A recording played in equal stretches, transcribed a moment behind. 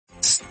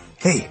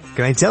Hey,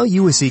 can I tell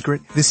you a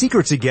secret? The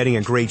secret to getting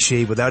a great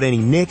shave without any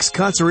nicks,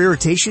 cuts, or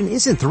irritation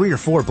isn't 3 or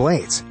 4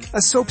 blades,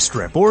 a soap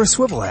strip, or a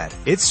swivel head.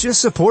 It's just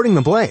supporting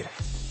the blade.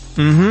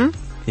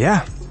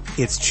 Yeah,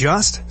 it's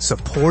just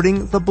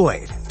supporting the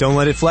blade. Don't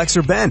let it flex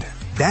or bend.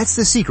 That's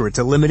the secret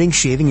to limiting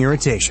shaving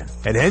irritation.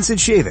 At Henson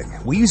Shaving,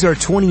 we use our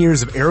 20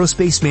 years of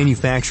aerospace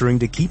manufacturing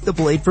to keep the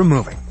blade from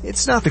moving.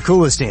 It's not the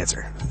coolest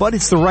answer, but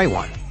it's the right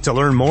one. To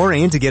learn more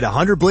and to get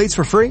 100 blades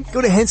for free,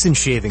 go to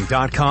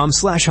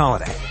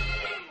hensonshaving.com/holiday.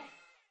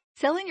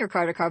 Selling your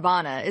car to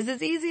Carvana is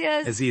as easy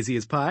as... As easy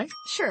as pie?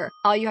 Sure.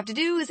 All you have to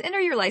do is enter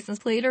your license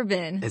plate or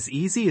VIN. As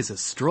easy as a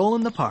stroll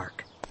in the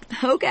park.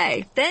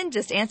 Okay, then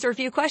just answer a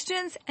few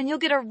questions and you'll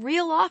get a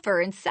real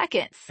offer in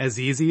seconds. As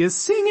easy as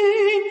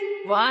singing.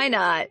 Why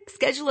not?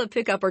 Schedule a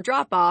pickup or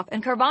drop off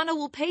and Carvana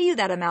will pay you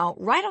that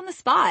amount right on the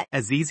spot.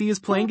 As easy as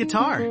playing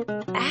guitar.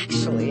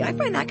 Actually, I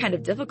find that kind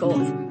of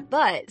difficult.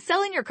 But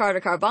selling your car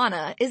to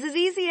Carvana is as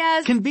easy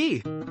as... Can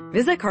be.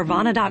 Visit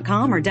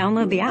Carvana.com or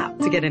download the app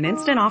to get an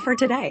instant offer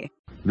today.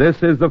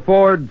 This is the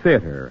Ford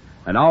Theater,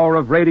 an hour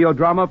of radio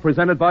drama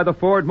presented by the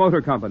Ford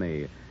Motor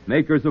Company,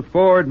 makers of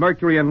Ford,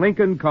 Mercury, and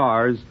Lincoln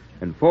cars,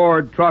 and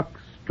Ford trucks,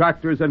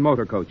 tractors, and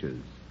motor coaches.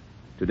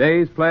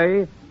 Today's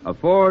play, a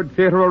Ford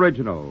Theater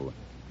original,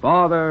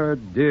 Father,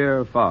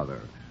 Dear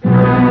Father.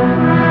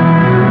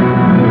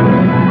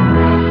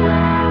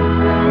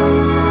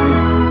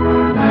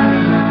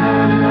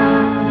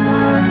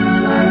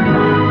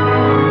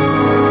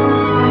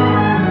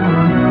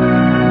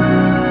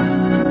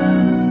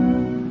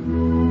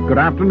 Good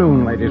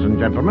afternoon, ladies and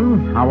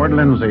gentlemen. Howard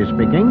Lindsay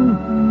speaking,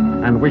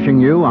 and wishing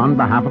you, on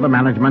behalf of the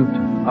management,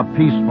 a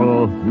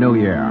peaceful New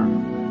Year.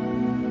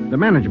 The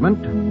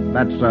management,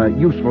 that's a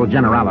useful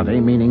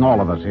generality, meaning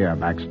all of us here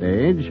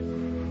backstage.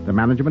 The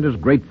management is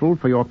grateful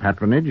for your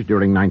patronage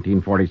during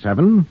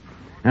 1947,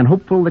 and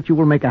hopeful that you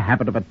will make a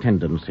habit of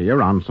attendance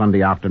here on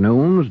Sunday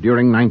afternoons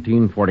during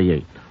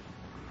 1948.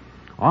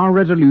 Our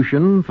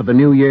resolution for the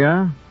new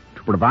year,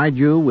 to provide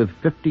you with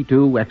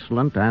 52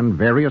 excellent and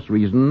various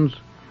reasons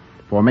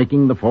for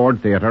making the Ford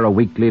Theater a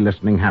weekly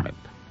listening habit.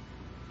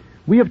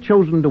 We have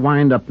chosen to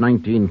wind up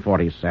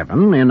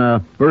 1947 in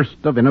a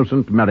burst of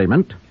innocent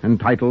merriment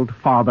entitled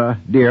Father,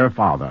 Dear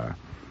Father,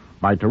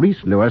 by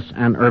Therese Lewis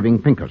and Irving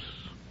Pincus.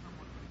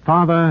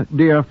 Father,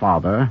 Dear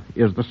Father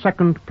is the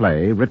second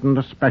play written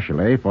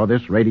especially for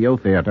this radio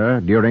theater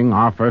during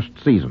our first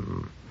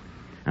season,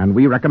 and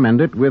we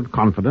recommend it with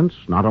confidence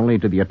not only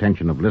to the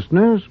attention of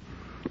listeners,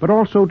 but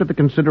also to the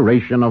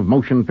consideration of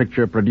motion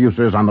picture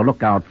producers on the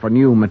lookout for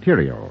new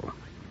material.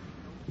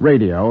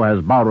 Radio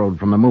has borrowed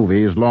from the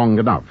movies long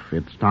enough.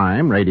 It's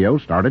time radio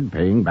started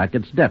paying back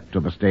its debt to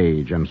the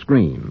stage and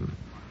screen.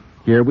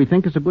 Here we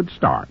think is a good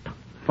start.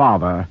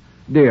 Father,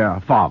 Dear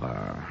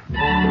Father.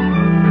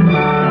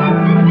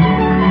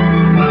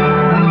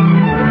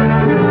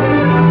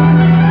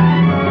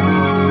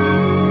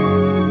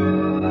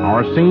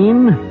 Our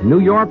scene, New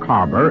York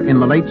Harbor in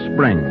the late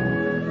spring.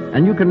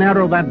 And you can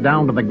narrow that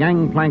down to the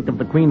gangplank of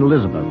the Queen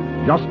Elizabeth,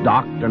 just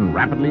docked and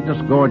rapidly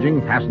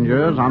disgorging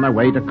passengers on their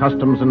way to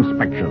customs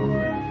inspection.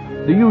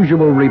 The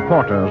usual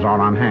reporters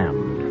are on hand.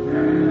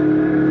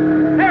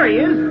 There he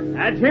is.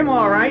 That's him,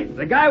 all right.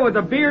 The guy with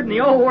the beard and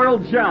the old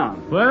world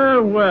charm.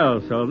 Well,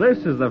 well, so this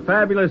is the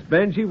fabulous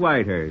Benji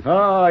Whitehurst.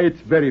 Ah,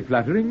 it's very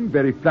flattering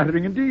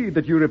indeed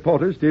that you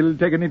reporters still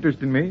take an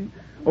interest in me.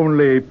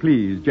 Only,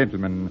 please,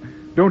 gentlemen,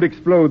 don't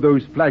explode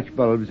those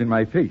flashbulbs in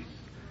my face.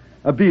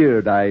 A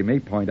beard, I may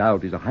point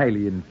out, is a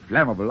highly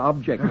inflammable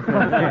object.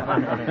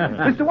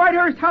 Mr.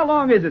 Whitehurst, how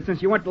long is it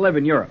since you went to live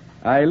in Europe?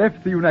 I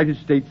left the United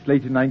States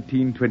late in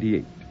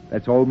 1928.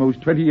 That's almost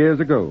 20 years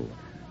ago.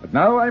 But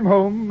now I'm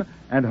home,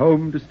 and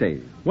home to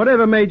stay.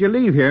 Whatever made you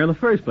leave here in the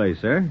first place,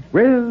 sir?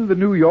 Well, the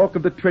New York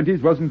of the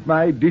 20s wasn't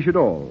my dish at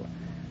all.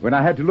 When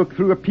I had to look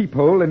through a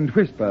peephole and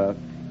whisper,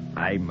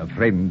 "I'm a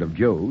friend of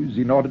Joe's,"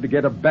 in order to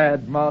get a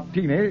bad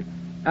martini,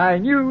 I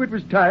knew it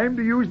was time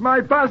to use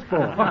my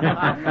passport. Oh,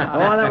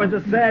 that was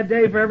a sad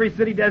day for every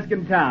city desk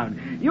in town.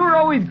 You were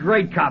always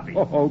great copy.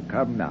 Oh,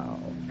 come now.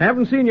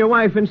 Haven't seen your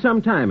wife in some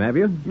time, have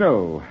you?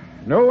 No,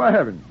 I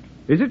haven't.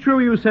 Is it true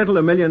you settled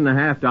 $1.5 million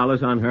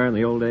on her in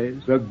the old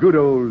days? The good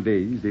old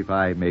days, if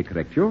I may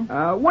correct you.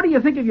 What do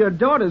you think of your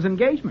daughter's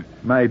engagement?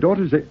 My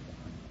daughter's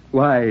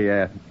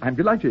Why, I'm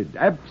delighted.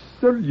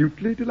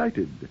 Absolutely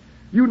delighted.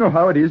 You know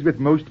how it is with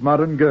most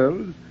modern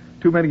girls.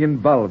 Too many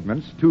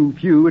involvements, too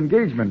few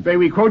engagements. May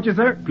we quote you,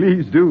 sir?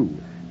 Please do.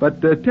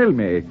 But tell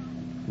me,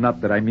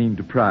 not that I mean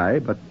to pry,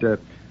 but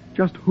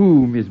just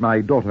whom is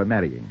my daughter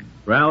marrying?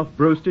 Ralph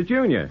Brewster,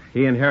 Jr.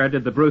 He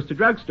inherited the Brewster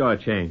drugstore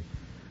chain.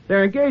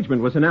 Their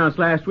engagement was announced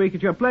last week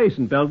at your place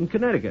in Belden,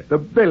 Connecticut. The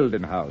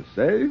Belden house,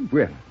 eh?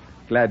 Well,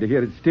 glad to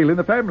hear it's still in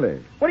the family.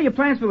 What are your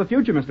plans for the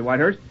future, Mr.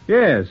 Whitehurst?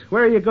 Yes.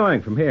 Where are you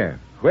going from here?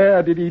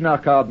 Where did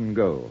Enoch Arden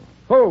go?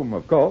 Home,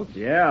 of course.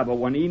 Yeah, but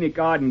when Enoch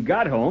Arden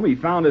got home, he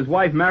found his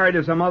wife married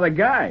to some other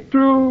guy.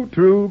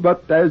 True,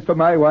 but as for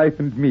my wife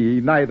and me,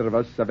 neither of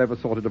us have ever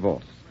sought a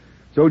divorce.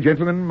 So,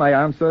 gentlemen, my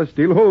answer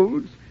still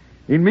holds.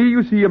 In me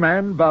you see a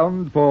man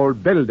bound for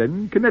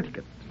Belden,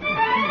 Connecticut.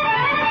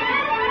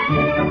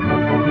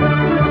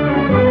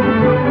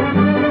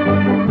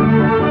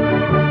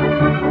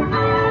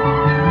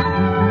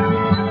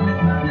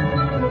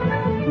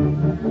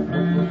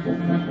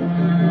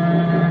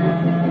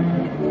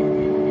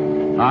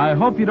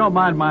 hope you don't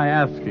mind my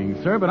asking,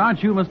 sir, but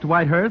aren't you Mr.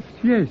 Whitehurst?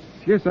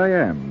 Yes, I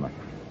am.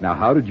 Now,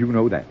 how did you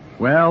know that?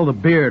 Well, the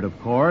beard, of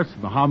course,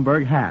 and the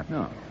Homburg hat.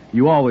 Oh.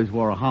 You always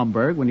wore a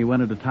Homburg when you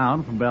went into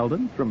town from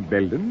Belden. From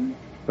Belden?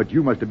 But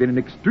you must have been an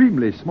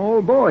extremely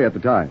small boy at the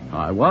time.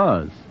 I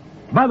was.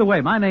 By the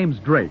way, my name's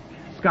Drake.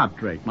 Scott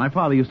Drake. My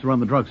father used to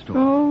run the drugstore.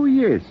 Oh,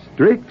 yes.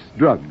 Drake's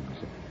Drugs.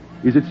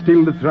 Is it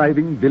still the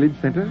thriving village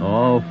center?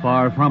 Oh,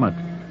 far from it.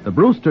 The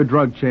Brewster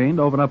drug chain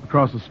opened up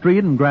across the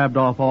street and grabbed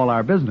off all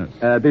our business.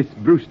 This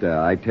Brewster,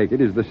 I take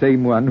it, is the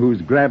same one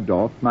who's grabbed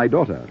off my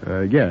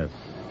daughter. Yes.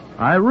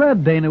 I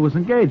read Dana was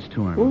engaged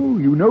to him. Oh,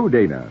 you know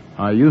Dana.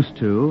 I used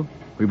to.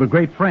 We were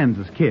great friends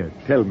as kids.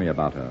 Tell me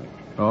about her.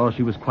 Oh,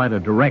 she was quite a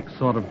direct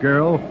sort of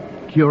girl,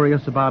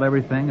 curious about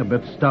everything, a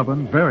bit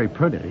stubborn, very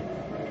pretty.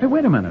 Hey,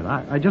 wait a minute.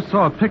 I just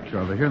saw a picture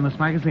of her here in this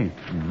magazine.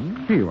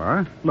 Mm-hmm. Here you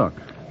are. Look.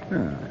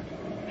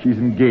 She's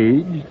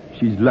engaged.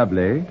 She's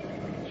lovely.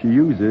 She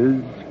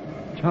uses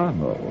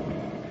Charmo.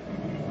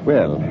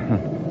 Well,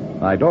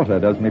 my daughter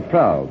does me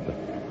proud.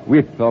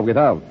 With or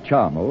without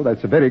Charmo,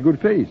 that's a very good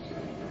face.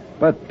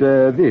 But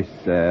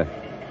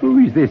who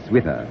is this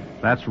with her?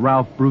 That's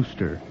Ralph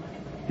Brewster.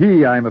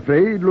 He, I'm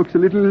afraid, looks a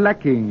little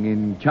lacking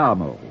in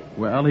Charmo.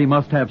 Well, he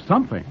must have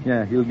something.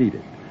 Yeah, he'll need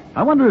it.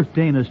 I wonder if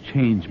Dana's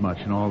changed much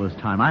in all this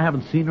time. I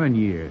haven't seen her in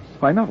years.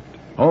 Why not?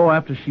 Oh,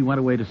 after she went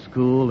away to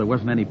school, there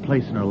wasn't any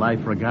place in her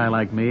life for a guy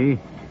like me.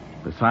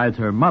 Besides,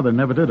 her mother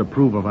never did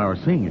approve of our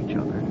seeing each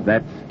other.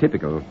 That's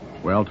typical.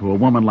 Well, to a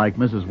woman like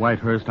Mrs.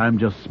 Whitehurst, I'm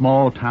just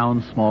small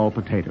town, small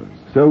potatoes.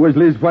 So was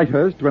Liz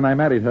Whitehurst when I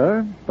married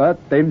her, but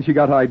then she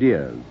got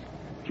ideas.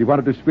 She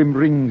wanted to swim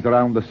rings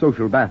around the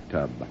social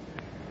bathtub.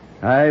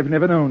 I've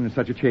never known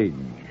such a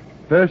change.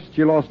 First,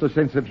 she lost her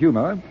sense of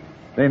humor.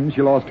 Then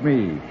she lost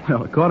me.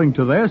 Well, according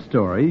to their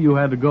story, you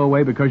had to go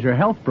away because your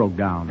health broke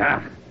down.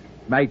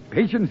 My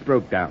patience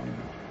broke down.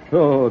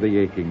 Oh, the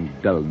aching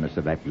dullness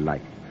of that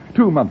life.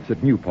 2 months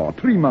at Newport,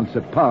 3 months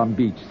at Palm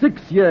Beach,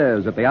 6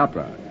 years at the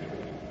opera.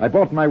 I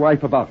bought my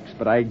wife a box,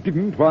 but I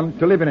didn't want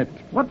to live in it.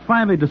 What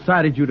finally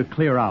decided you to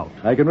clear out?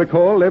 I can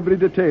recall every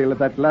detail of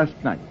that last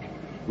night.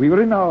 We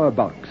were in our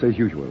box, as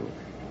usual.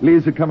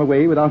 Liz had come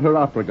away without her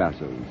opera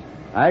glasses.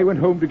 I went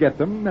home to get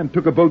them and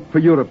took a boat for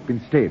Europe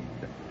instead.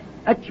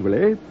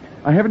 Actually,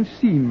 I haven't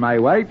seen my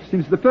wife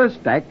since the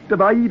first act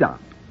of Aida.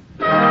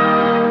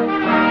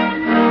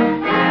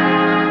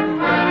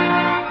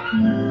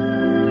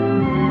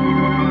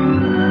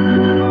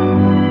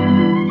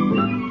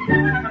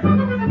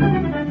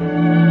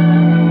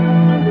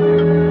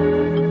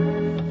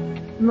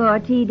 More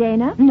tea,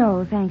 Dana?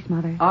 No, thanks,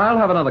 Mother. I'll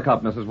have another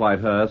cup, Mrs.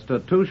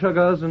 Whitehurst. 2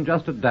 sugars and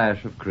just a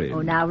dash of cream.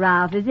 Oh, now,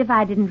 Ralph, as if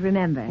I didn't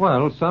remember.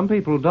 Well, some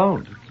people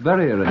don't. It's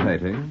very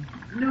irritating.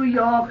 New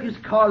York is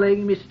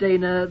calling, Miss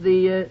Dana,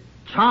 the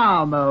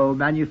Charmo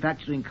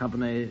Manufacturing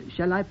Company.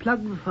 Shall I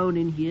plug the phone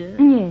in here?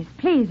 Yes,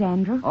 please,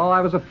 Andrew. Oh,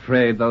 I was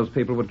afraid those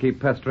people would keep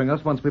pestering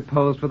us once we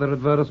posed for their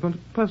advertisement.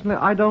 Personally,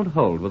 I don't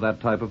hold with that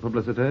type of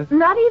publicity.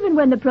 Not even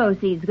when the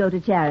proceeds go to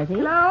charity.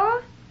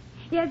 Hello?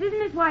 Yes, isn't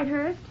Miss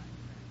Whitehurst?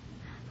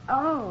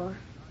 Oh,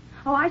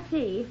 I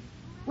see.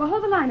 Well,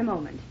 hold the line a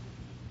moment.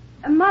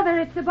 Mother,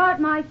 it's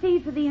about my fee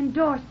for the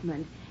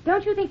endorsement.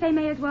 Don't you think they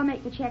may as well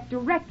make the check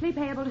directly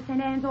payable to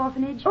St. Anne's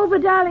Orphanage? Oh,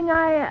 but, darling,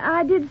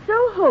 I did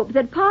so hope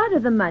that part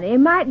of the money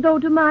might go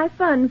to my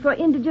fund for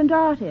indigent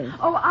artists.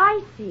 Oh,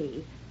 I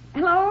see.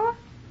 Hello?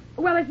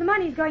 Well, as the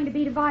money's going to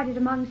be divided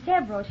among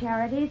several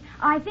charities,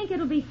 I think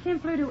it'll be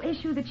simpler to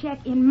issue the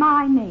check in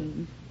my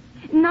name.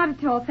 Not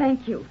at all,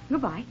 thank you.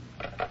 Goodbye.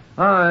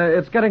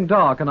 It's getting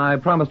dark, and I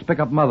promised to pick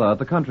up Mother at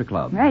the country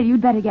club. Well,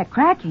 you'd better get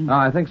cracking.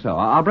 I think so.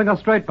 I'll bring her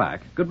straight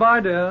back. Goodbye,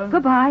 dear.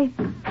 Goodbye.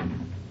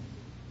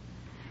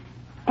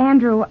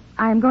 Andrew,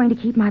 I'm going to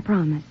keep my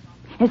promise.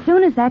 As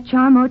soon as that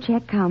Charmo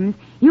check comes,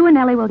 you and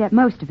Nellie will get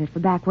most of it for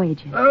back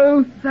wages.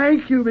 Oh,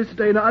 thank you, Miss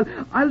Dana.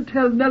 I'll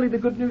tell Nellie the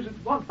good news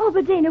at once. Oh,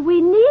 but, Dana, we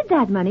need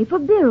that money for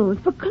bills,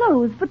 for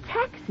clothes, for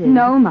taxes.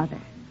 No, Mother.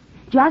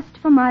 Just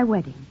for my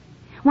wedding.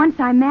 Once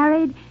I'm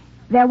married,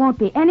 there won't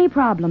be any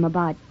problem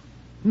about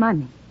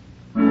money.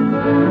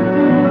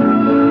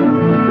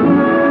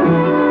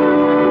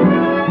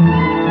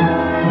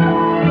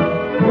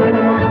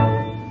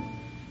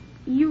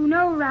 You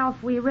know,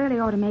 Ralph, we really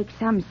ought to make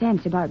some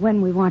sense about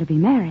when we want to be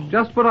married.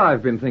 Just what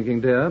I've been thinking,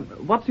 dear.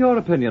 What's your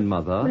opinion,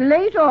 Mother?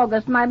 Late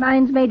August, my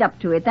mind's made up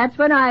to it. That's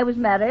when I was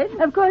married.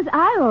 Of course,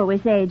 I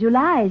always say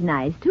July's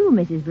nice, too,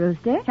 Mrs.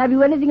 Brewster. Have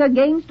you anything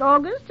against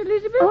August,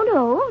 Elizabeth?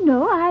 Oh,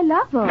 no, I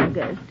love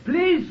August.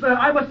 Please, sir,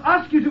 I must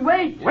ask you to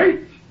wait.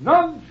 Wait!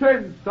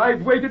 Nonsense!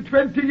 I've waited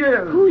 20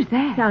 years. Who's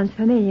that? Sounds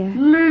familiar.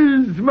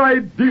 Liz, my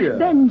dear.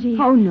 Benji.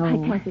 Oh, no.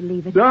 I can't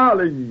believe it.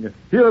 Darling,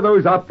 here are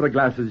those opera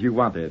glasses you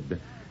wanted.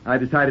 I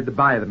decided to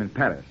buy them in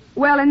Paris.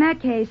 Well, in that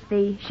case,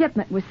 the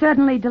shipment was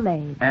certainly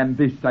delayed. And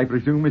this, I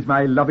presume, is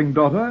my loving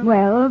daughter?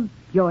 Well,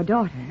 your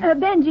daughter.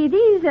 Benji,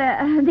 these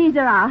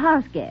are our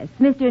house guests,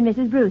 Mr. and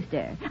Mrs.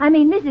 Brewster. I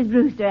mean, Mrs.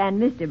 Brewster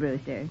and Mr.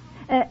 Brewster.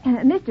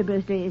 Mr.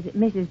 Brewster is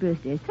Mrs.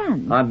 Brewster's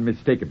son.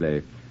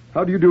 Unmistakably.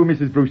 How do you do,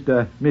 Mrs.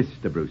 Brewster?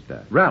 Mr.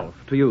 Brewster. Ralph,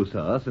 to you,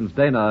 sir, since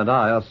Dana and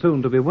I are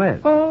soon to be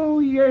wed. Oh,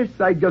 yes,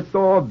 I just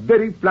saw a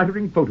very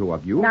flattering photo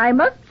of you. I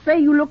must say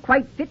you look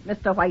quite fit,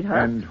 Mr.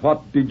 Whitehurst. And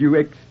what did you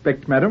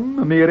expect, madam?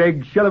 A mere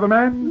eggshell of a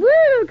man?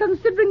 Well,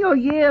 considering your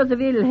years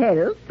of ill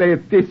health...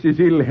 If this is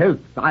ill health,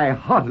 I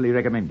heartily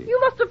recommend it. You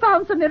must have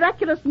found some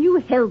miraculous new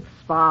health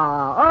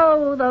spa.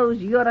 Oh, those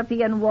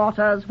European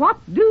waters, what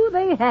do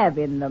they have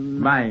in them?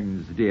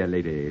 Mines, dear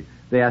lady.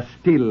 They are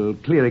still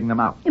clearing them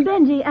out.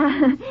 Benji,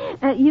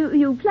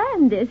 you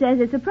planned this as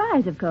a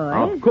surprise, of course.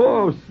 Of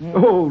course. Yes.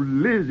 Oh,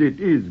 Liz, it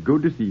is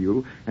good to see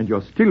you. And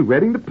you're still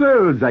wearing the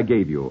pearls I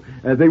gave you.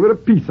 They were a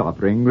peace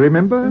offering,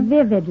 remember?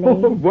 Vividly.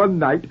 Oh, one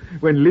night,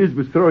 when Liz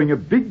was throwing a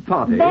big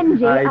party...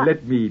 Benji,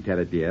 let me tell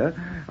it, dear.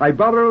 I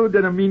borrowed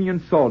an Armenian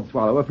sword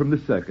swallower from the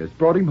circus,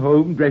 brought him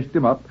home, dressed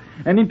him up,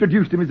 and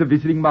introduced him as a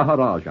visiting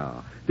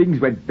Maharaja.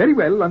 Things went very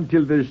well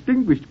until the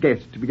distinguished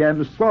guest began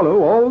to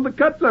swallow all the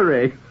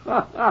cutlery.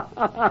 But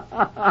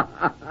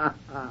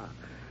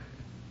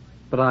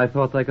I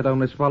thought they could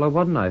only swallow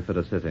one knife at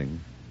a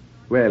sitting.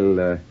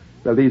 Well,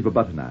 these were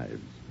butter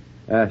knives.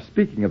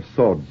 Speaking of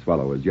sword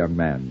swallowers, young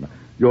man,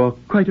 you're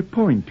quite a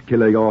point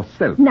killer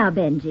yourself. Now,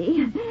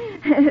 Benji.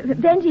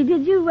 Benji,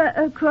 did you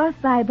cross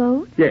by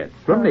boat? Yes,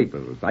 from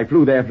Naples. I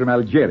flew there from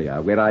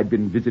Algeria, where I'd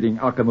been visiting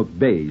Akamuk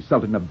Bey,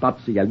 Sultan of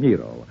Batsi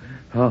Almiro.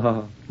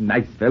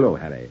 Nice fellow,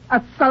 Harry.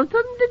 A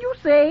sultan, did you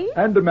say?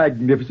 And a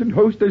magnificent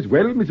host as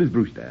well, Mrs.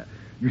 Brewster.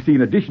 You see,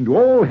 in addition to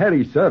all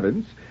Harry's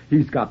servants,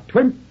 he's got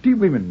 20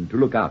 women to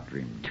look after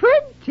him.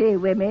 20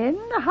 women?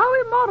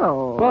 How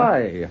immoral.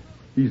 Why?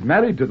 He's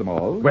married to them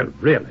all. Well,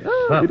 really,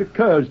 sir. It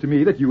occurs to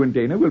me that you and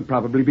Dana will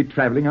probably be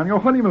traveling on your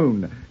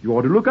honeymoon. You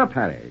ought to look up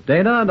Harry.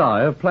 Dana and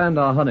I have planned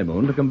our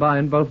honeymoon to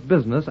combine both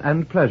business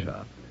and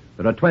pleasure.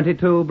 There are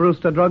 22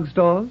 Brewster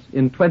drugstores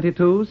in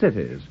 22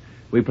 cities.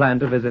 We plan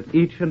to visit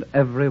each and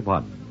every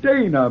one.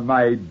 Dana,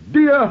 my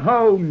dear,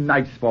 how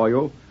nice for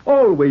you.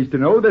 Always to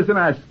know there's an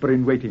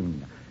aspirin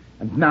waiting.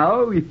 And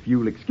now, if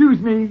you'll excuse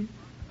me,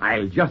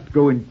 I'll just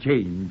go and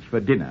change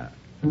for dinner.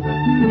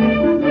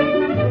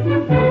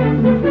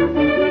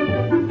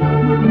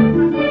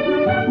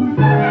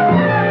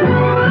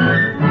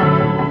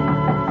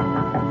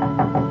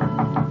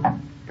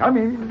 Come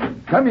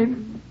in, come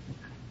in.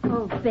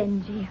 Oh,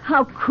 Benji,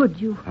 how could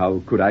you?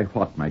 How could I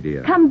what, my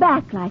dear? Come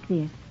back like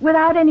this,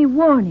 without any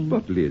warning.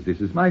 But, Liz, this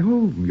is my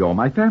home. You're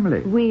my family.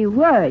 We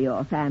were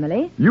your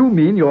family. You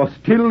mean you're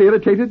still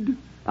irritated?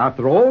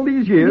 After all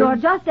these years? You're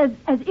just as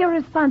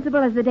irresponsible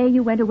as the day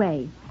you went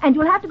away. And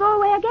you'll have to go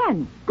away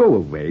again. Go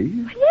away?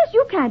 Yes,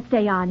 you can't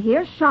stay on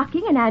here,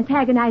 shocking and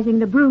antagonizing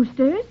the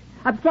Brewsters,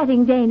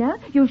 upsetting Dana.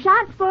 You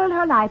shan't spoil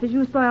her life as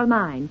you spoil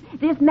mine.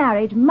 This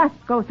marriage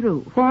must go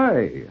through.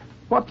 Why?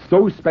 What's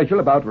so special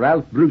about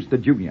Ralph Brewster,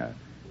 Jr.?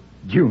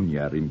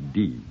 Jr.,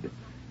 indeed.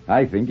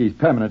 I think he's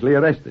permanently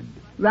arrested.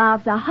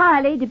 Ralph's a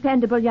highly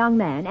dependable young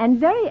man, and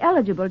very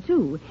eligible,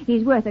 too.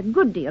 He's worth a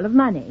good deal of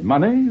money.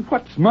 Money?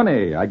 What's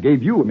money? I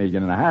gave you $1.5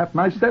 million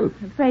myself.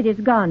 I'm afraid it's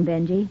gone,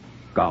 Benji.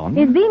 Gone?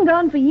 It's been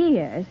gone for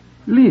years.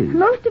 Liz.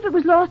 Most of it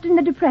was lost in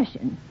the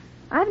Depression.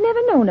 I've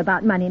never known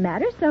about money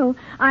matters, so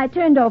I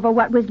turned over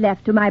what was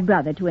left to my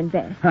brother to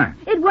invest. Huh.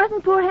 It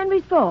wasn't poor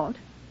Henry's fault.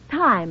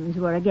 Times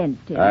were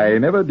against him. I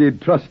never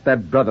did trust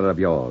that brother of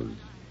yours.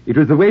 It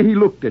was the way he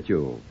looked at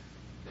you.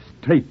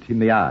 Straight in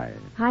the eye.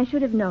 I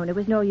should have known it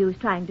was no use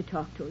trying to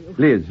talk to you.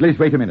 Liz,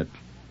 wait a minute.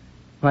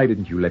 Why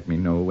didn't you let me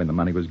know when the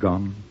money was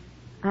gone?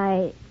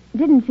 I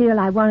didn't feel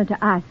I wanted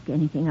to ask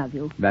anything of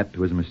you. That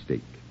was a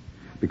mistake.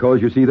 Because,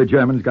 you see, the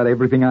Germans got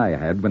everything I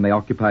had when they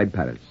occupied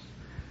Paris.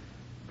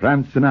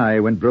 France and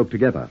I went broke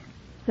together.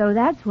 So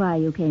that's why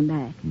you came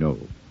back.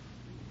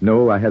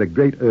 No, I had a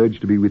great urge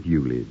to be with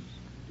you, Liz.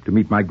 To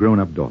meet my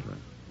grown-up daughter.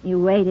 You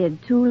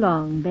waited too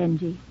long,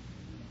 Benji.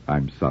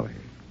 I'm sorry.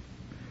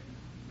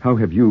 How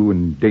have you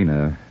and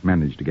Dana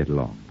managed to get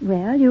along?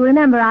 Well, you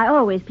remember I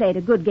always played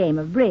a good game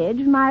of bridge.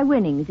 My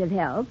winnings have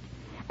helped.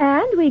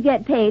 And we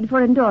get paid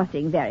for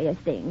endorsing various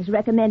things,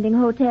 recommending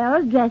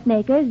hotels,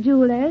 dressmakers,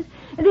 jewelers.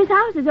 This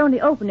house is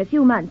only open a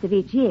few months of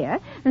each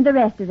year, and the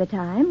rest of the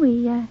time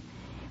we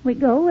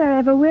go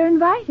wherever we're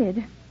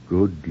invited.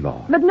 Good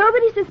Lord. But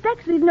nobody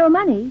suspects we've no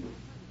money.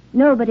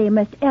 Nobody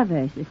must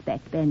ever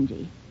suspect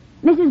Benji.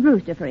 Mrs.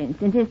 Brewster, for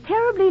instance, is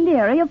terribly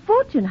leery of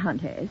fortune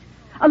hunters.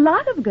 A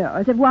lot of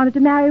girls have wanted to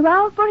marry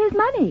Ralph for his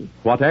money.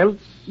 What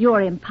else?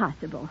 You're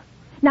impossible.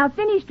 Now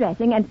finish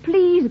dressing and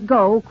please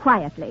go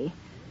quietly.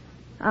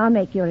 I'll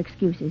make your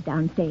excuses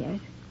downstairs.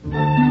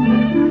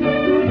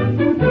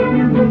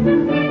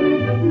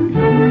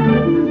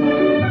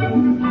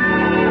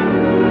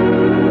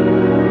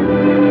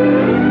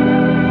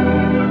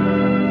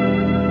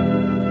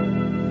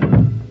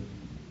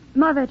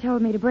 Mother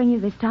told me to bring you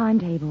this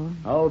timetable.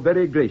 Oh,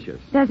 very gracious.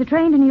 There's a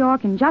train to New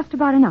York in just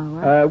about an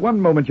hour.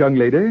 One moment, young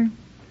lady.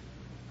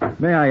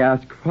 May I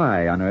ask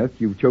why on earth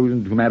you've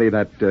chosen to marry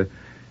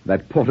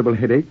that portable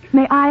headache?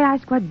 May I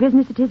ask what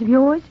business it is of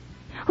yours?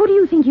 Who do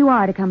you think you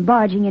are to come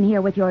barging in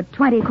here with your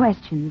 20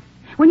 questions?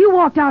 When you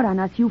walked out on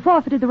us, you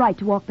forfeited the right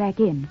to walk back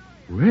in.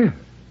 Well,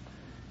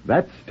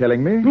 That's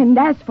telling me. And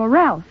as for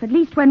Ralph, at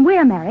least when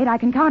we're married, I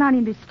can count on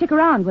him to stick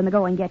around when the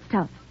going gets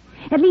tough.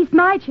 At least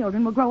my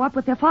children will grow up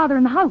with their father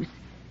in the house.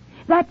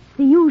 That's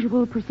the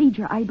usual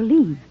procedure, I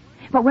believe.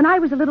 But when I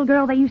was a little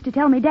girl, they used to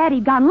tell me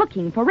Daddy'd gone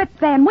looking for Rip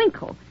Van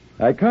Winkle.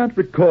 I can't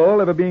recall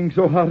ever being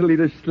so heartily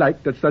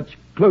disliked at such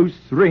close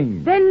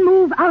range. Then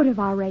move out of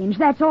our range.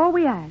 That's all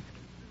we ask.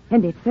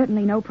 And it's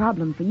certainly no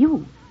problem for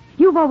you.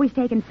 You've always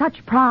taken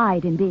such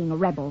pride in being a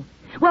rebel.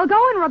 Well,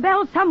 go and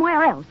rebel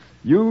somewhere else.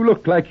 You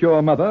looked like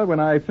your mother when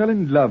I fell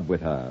in love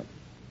with her.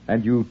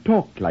 And you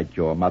talked like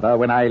your mother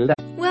when I left.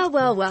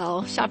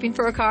 Well. Shopping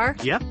for a car?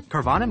 Yep.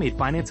 Carvana made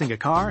financing a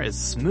car as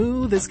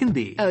smooth as can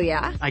be. Oh,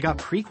 yeah? I got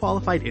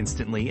pre-qualified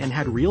instantly and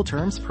had real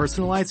terms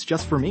personalized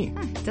just for me.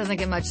 Doesn't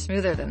get much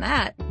smoother than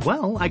that.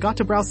 Well, I got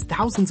to browse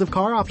thousands of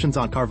car options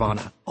on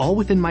Carvana, all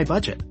within my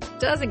budget.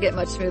 Doesn't get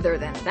much smoother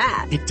than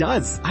that. It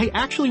does. I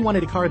actually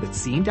wanted a car that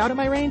seemed out of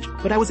my range,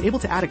 but I was able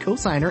to add a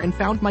cosigner and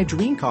found my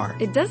dream car.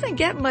 It doesn't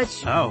get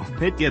much... Oh,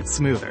 it gets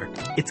smoother.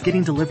 It's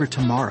getting delivered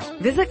tomorrow.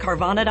 Visit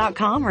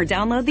Carvana.com or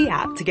download the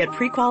app to get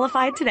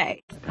pre-qualified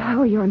today.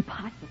 Oh, you're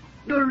impossible.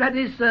 You're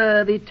ready,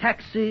 sir. The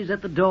taxi's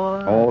at the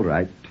door. All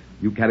right.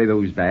 You carry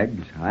those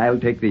bags. I'll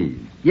take these.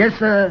 Yes,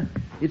 sir.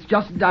 It's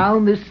just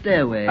down this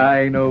stairway.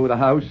 I know the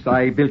house.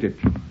 I built it.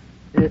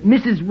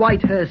 Mrs.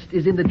 Whitehurst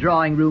is in the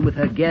drawing room with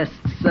her guests,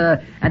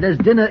 and as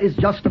dinner is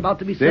just about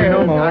to be Say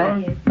served... no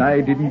more.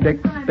 I didn't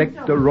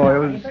expect a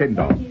royal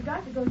send-off. He's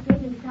got to go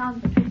straight into town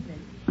for treatment.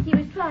 He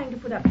was trying to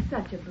put up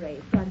such a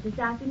brave front this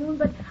afternoon,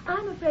 but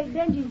I'm afraid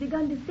Benji's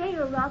begun to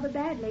sail rather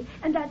badly,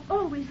 and that's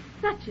always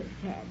such a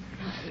sad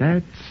sight.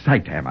 Sad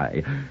sight, am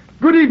I?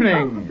 Good evening.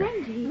 Oh,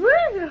 Benji.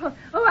 Well,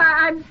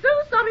 I'm so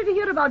sorry to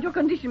hear about your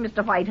condition,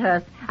 Mr.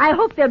 Whitehurst. I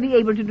hope they'll be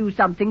able to do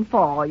something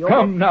for you.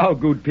 Come now,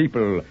 good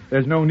people.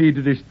 There's no need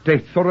to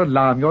distress or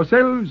alarm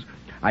yourselves.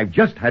 I've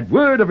just had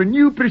word of a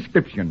new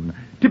prescription.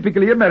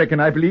 Typically American,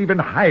 I believe, and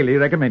highly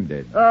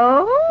recommended.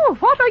 Oh,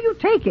 what are you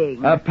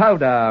taking? A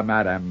powder,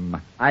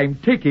 madam. I'm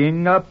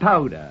taking a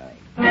powder.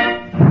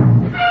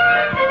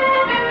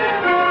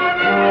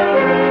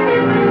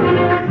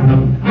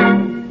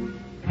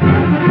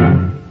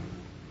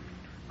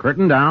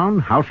 Curtain down,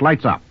 house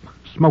lights up.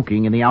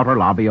 Smoking in the outer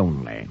lobby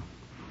only.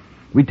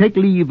 We take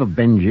leave of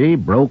Benji,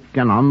 broke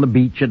and on the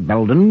beach at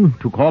Belden,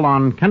 to call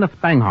on Kenneth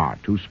Banghart,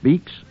 who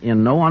speaks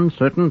in no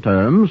uncertain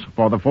terms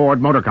for the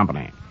Ford Motor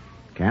Company.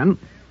 Ken?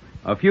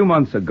 A few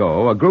months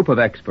ago, a group of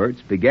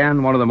experts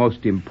began one of the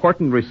most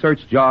important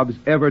research jobs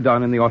ever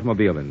done in the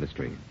automobile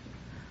industry.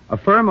 A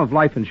firm of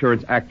life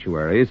insurance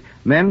actuaries,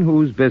 men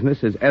whose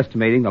business is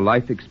estimating the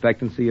life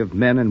expectancy of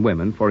men and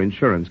women for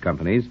insurance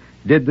companies,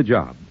 did the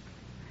job.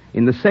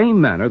 In the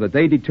same manner that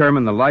they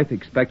determine the life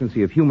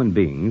expectancy of human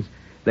beings,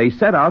 they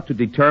set out to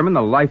determine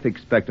the life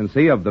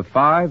expectancy of the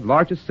 5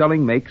 largest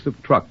selling makes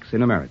of trucks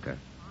in America.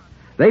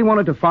 They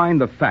wanted to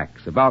find the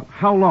facts about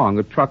how long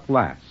a truck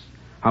lasts,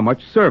 how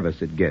much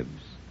service it gives.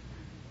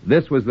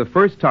 This was the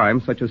first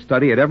time such a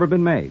study had ever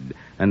been made,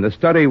 and the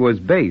study was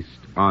based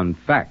on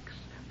facts,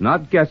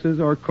 not guesses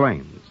or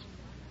claims.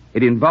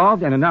 It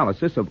involved an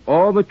analysis of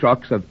all the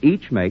trucks of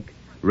each make,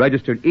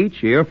 registered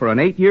each year for an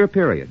 8-year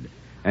period,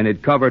 and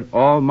it covered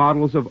all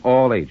models of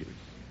all ages.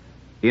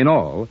 In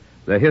all,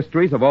 the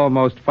histories of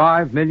almost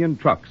 5 million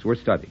trucks were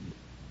studied.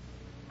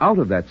 Out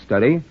of that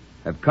study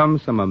have come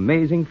some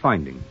amazing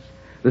findings.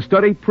 The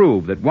study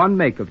proved that one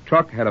make of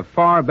truck had a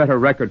far better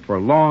record for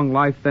long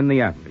life than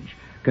the average,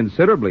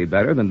 considerably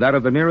better than that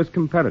of the nearest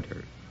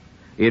competitor.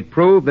 It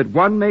proved that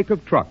one make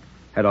of truck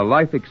had a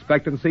life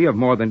expectancy of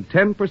more than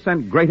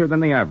 10% greater than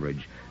the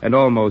average and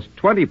almost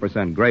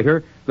 20%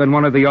 greater than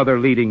one of the other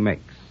leading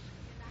makes.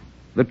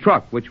 The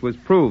truck, which was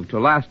proved to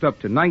last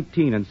up to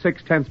 19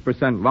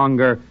 6/10%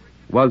 longer,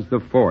 was the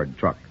Ford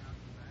truck.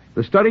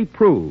 The study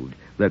proved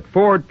that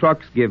Ford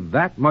trucks give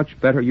that much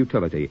better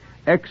utility,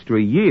 extra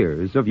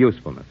years of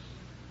usefulness.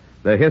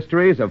 The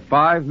histories of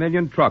 5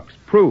 million trucks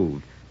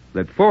proved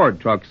that Ford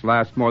trucks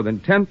last more than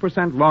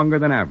 10% longer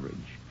than average,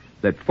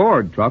 that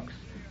Ford trucks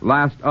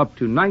last up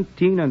to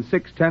 19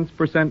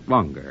 6/10%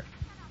 longer,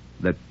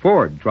 that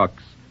Ford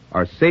trucks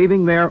are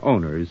saving their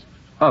owners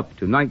up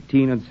to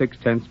 19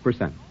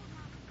 6/10%.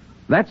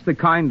 That's the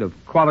kind of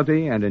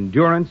quality and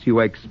endurance you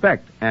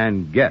expect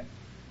and get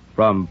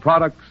from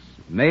products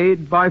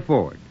made by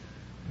Ford.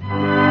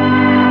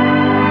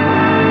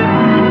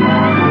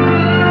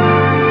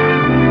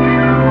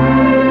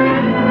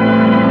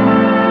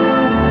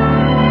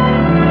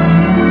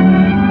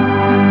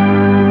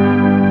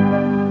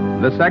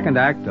 The second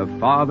act of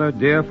Father,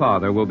 Dear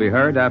Father will be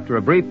heard after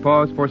a brief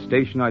pause for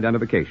station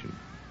identification.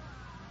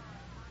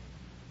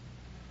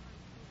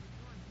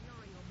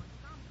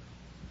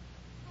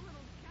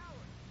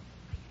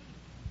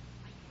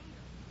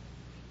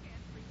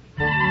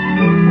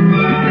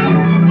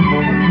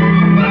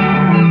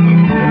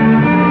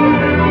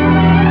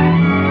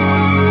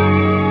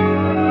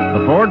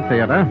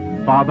 Theater,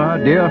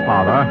 Father, Dear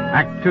Father,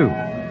 Act 2.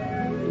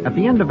 At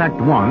the end of Act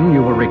 1,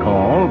 you will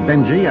recall,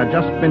 Benji had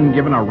just been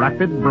given a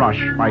rapid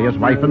brush by his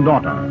wife and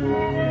daughter,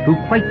 who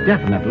quite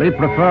definitely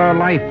prefer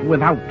life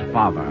without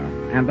Father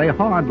and a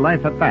hard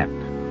life at that.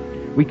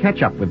 We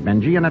catch up with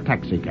Benji in a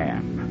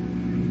taxicab.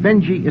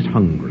 Benji is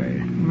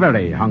hungry,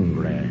 very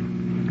hungry.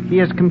 He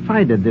has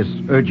confided this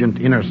urgent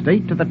inner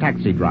state to the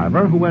taxi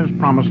driver, who has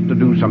promised to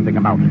do something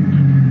about it.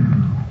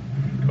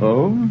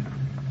 Oh?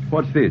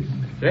 What's this?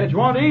 Said you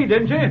want to eat,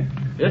 didn't you?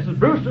 This is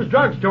Brewster's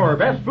Drugstore,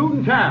 best food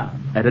in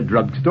town. At a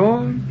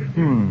drugstore?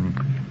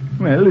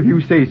 Well, if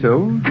you say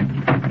so.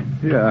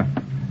 Here.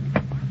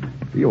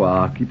 Here you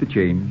are. Keep the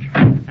change.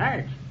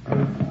 Thanks.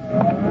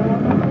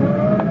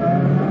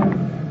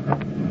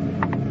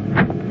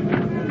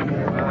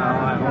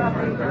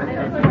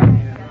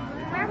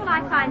 Where will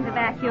I find the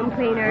vacuum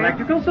cleaner?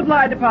 Electrical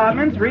supply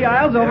department, 3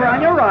 aisles over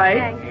on your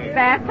right.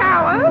 Bath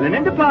towel?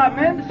 Linen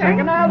department,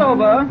 2nd aisle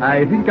over.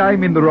 I think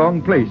I'm in the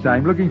wrong place.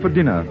 I'm looking for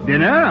dinner.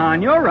 Dinner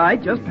on your right,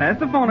 just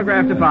past the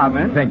phonograph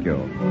department. Thank you.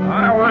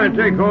 I want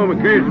to take home a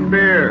case of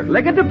beer.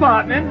 Liquor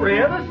department,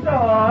 rear of the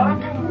store.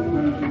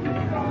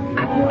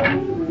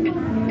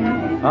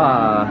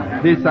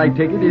 This, I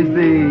take it, is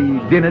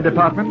the dinner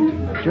department?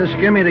 Just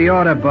give me the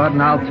order, Bud,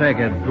 and I'll take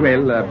it.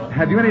 Well,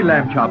 have you any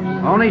lamb chops?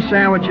 Only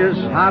sandwiches,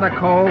 hot or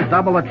cold,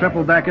 double or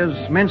triple deckers,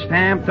 minced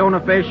ham, tuna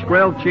fish,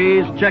 grilled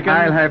cheese, chicken.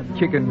 I'll have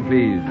chicken,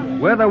 please.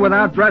 With or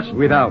without dressing?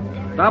 Without.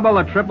 Double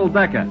or triple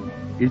decker?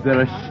 Is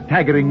there a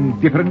staggering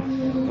difference?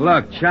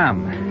 Look,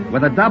 chum,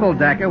 with a double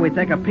decker, we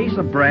take a piece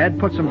of bread,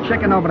 put some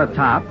chicken over the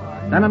top,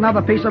 then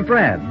another piece of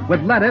bread,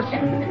 with lettuce,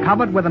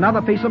 covered with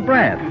another piece of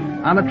bread.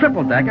 On the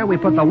triple decker, we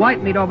put the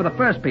white meat over the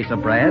first piece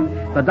of bread,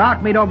 the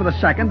dark meat over the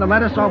second, the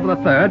lettuce over the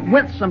third,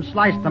 with some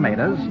sliced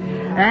tomatoes,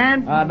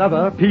 and...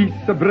 Another piece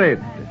of bread.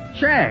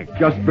 Check.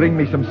 Just bring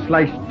me some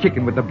sliced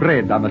chicken with the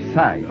bread on the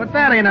side. But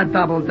that ain't a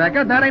double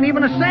decker. That ain't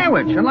even a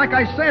sandwich. And like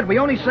I said, we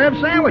only serve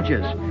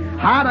sandwiches.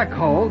 Hot or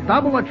cold,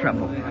 double or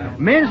triple.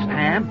 Minced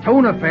ham,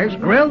 tuna fish,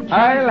 grilled cheese.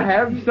 I'll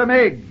have some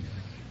eggs.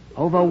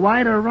 Over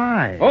white or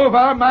rye?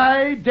 Over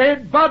my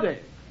dead body.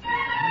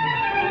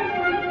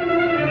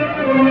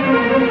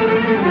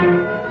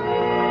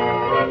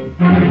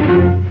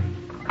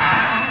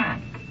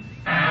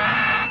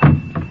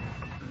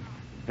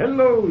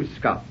 Hello,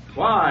 Scott.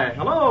 Why,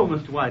 hello,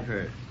 Mr.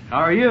 Whitehurst. How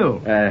are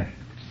you?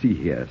 See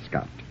here,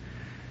 Scott.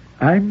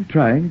 I'm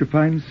trying to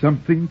find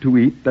something to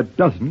eat that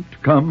doesn't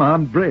come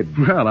on bread.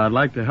 Well, I'd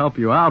like to help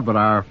you out, but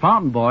our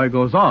fountain boy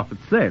goes off at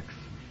 6.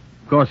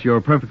 Of course,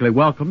 you're perfectly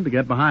welcome to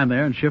get behind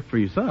there and shift for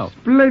yourself.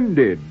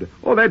 Splendid.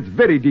 Oh, that's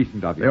very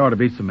decent of you. There ought to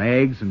be some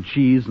eggs and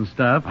cheese and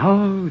stuff.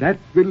 Oh, that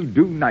will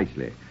do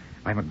nicely.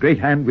 I'm a great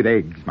hand with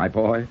eggs, my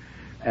boy.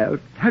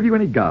 Have you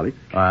any garlic?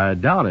 I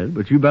doubt it,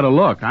 but you better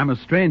look. I'm a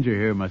stranger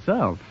here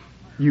myself.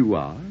 You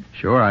are?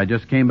 Sure, I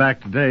just came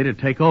back today to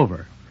take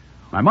over.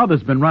 My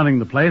mother's been running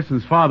the place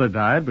since Father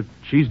died, but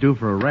she's due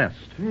for a rest.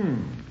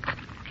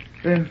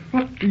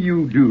 What do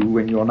you do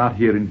when you're not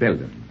here in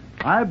Belden?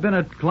 I've been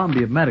at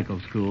Columbia Medical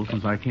School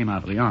since I came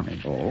out of the Army.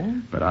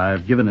 Oh? But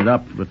I've given it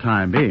up for the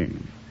time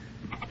being.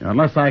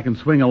 Unless I can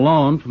swing a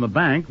loan from the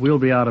bank, we'll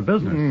be out of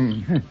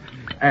business.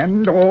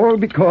 And all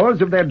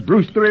because of that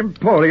Brewster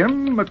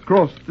Emporium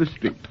across the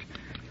street.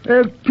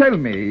 Tell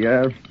me,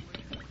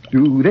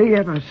 do they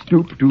ever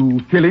stoop to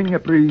filling a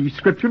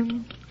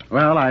prescription?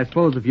 Well, I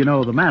suppose if you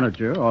know the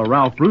manager, or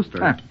Ralph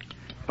Brewster.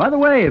 By the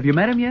way, have you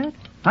met him yet?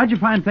 How'd you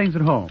find things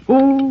at home?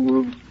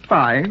 Oh,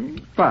 fine.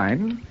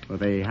 Were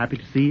they happy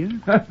to see you?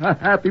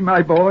 Happy,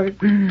 my boy.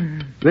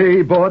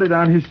 They boarded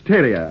on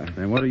hysteria.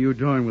 And what are you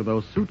doing with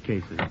those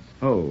suitcases?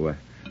 Oh,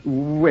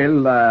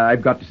 well,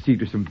 I've got to see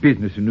to some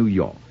business in New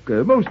York.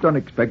 Most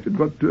unexpected,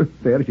 but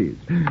there it is.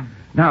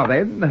 Now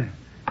then,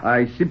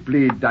 I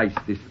simply dice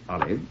this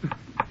olive,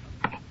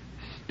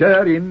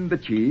 stir in the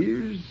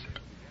cheese,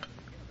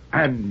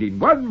 and in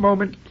one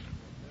moment,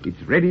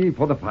 it's ready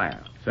for the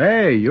fire.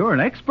 Say, you're an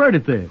expert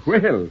at this.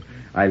 Well,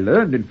 I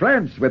learned in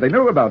France where they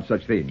know about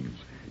such things.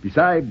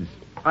 Besides,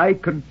 I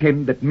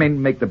contend that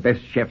men make the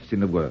best chefs in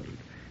the world.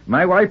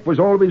 My wife was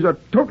always a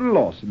total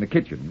loss in the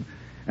kitchen.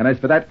 And as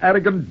for that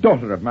arrogant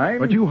daughter of mine...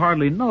 But you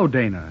hardly know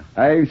Dana.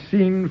 I've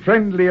seen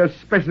friendlier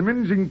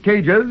specimens in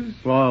cages.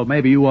 Well,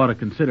 maybe you ought to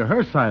consider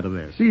her side of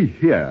this. See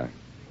here.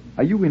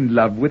 Are you in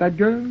love with that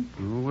girl?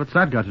 What's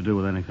that got to do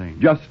with anything?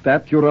 Just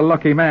that you're a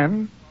lucky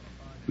man.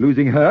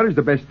 Losing her is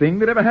the best thing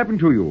that ever happened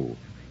to you.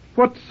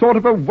 What sort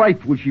of a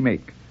wife will she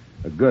make?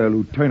 A girl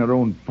who'd turn her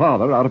own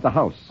father out of the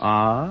house.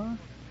 Ah,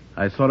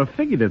 I sort of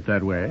figured it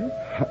that way.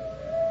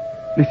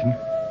 Listen.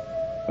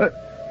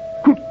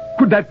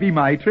 Could that be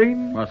my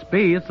train? Must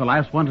be. It's the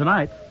last one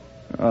tonight.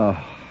 Oh,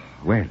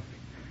 well,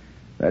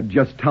 that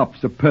just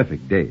tops a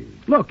perfect day.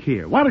 Look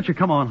here. Why don't you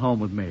come on home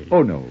with me?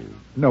 Oh, no.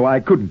 No, I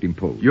couldn't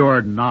impose.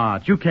 You're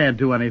not. You can't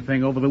do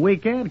anything over the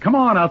weekend. Come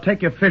on, I'll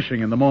take you fishing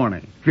in the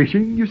morning.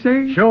 Fishing, you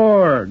say?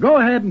 Sure. Go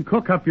ahead and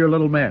cook up your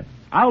little mess.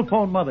 I'll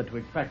phone Mother to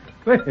expect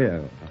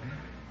it.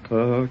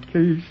 Well,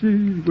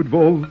 Casey would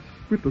waltz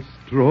with the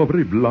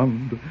strawberry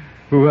blonde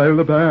while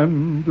the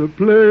band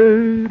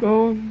played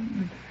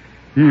on.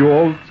 He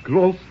waltzed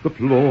across the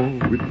floor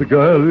with the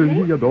girl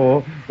he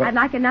adored. I'd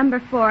like a number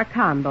 4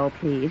 combo,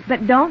 please,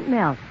 but don't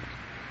melt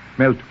it.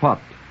 Melt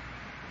what?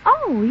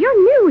 Oh,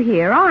 you're new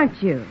here,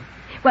 aren't you?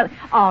 Well,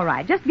 all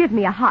right. Just give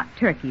me a hot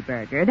turkey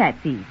burger.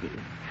 That's easy.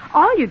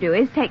 All you do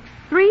is take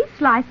 3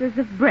 slices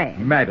of bread.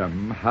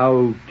 Madam,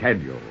 how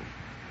can you?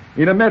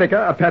 In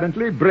America,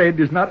 apparently, bread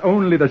is not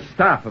only the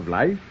staff of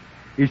life,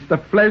 it's the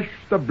flesh,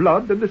 the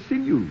blood, and the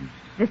sinews.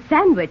 The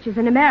sandwich is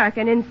an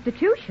American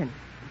institution.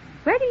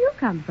 Where do you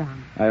come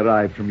from? I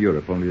arrived from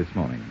Europe only this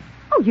morning.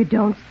 Oh, you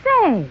don't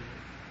say.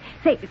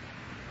 Say,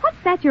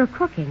 what's that you're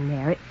cooking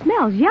there? It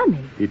smells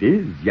yummy. It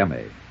is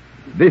yummy.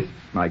 This,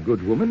 my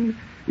good woman,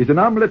 is an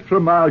omelette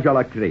fromage à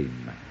la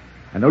crème.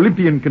 An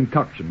Olympian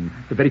concoction,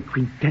 the very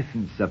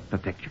quintessence of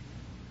perfection.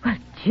 Well,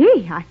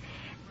 gee,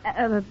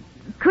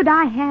 could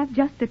I have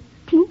just a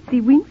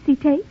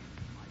teensy-weensy taste?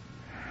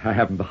 I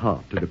haven't the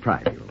heart to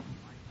deprive you.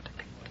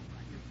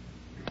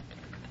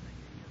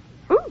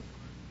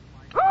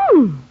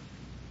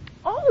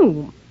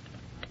 Oh,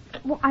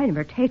 well, I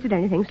never tasted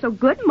anything so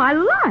good in my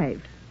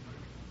life.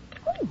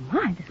 Oh,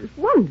 my, this is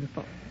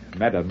wonderful.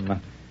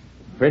 Madam,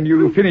 when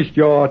you finished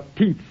your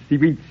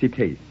teensy-weensy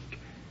taste,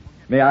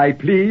 may I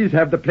please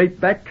have the plate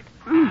back?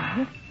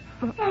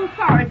 Oh,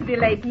 sorry to be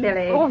late,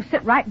 Millie. Oh,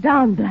 sit right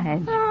down,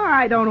 Blanche. Oh,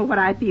 I don't know what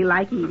I feel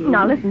like eating.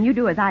 Now, listen, you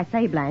do as I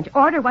say, Blanche.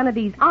 Order one of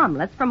these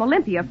omelets from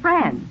Olympia,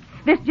 France.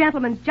 This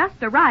gentleman's just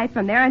arrived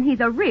from there, and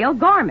he's a real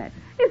gourmet.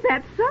 Is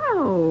that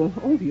so?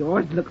 Oh,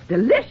 yours looks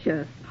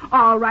delicious.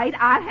 All right,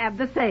 I'll have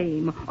the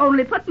same.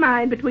 Only put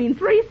mine between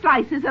 3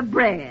 slices of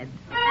bread.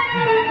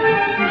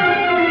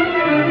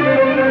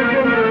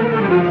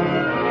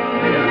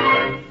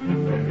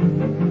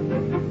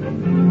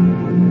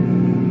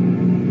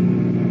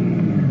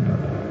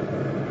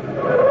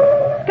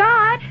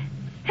 Scott!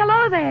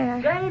 Hello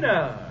there.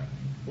 Dana!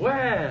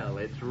 Well,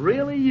 it's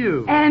really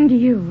you. And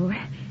you.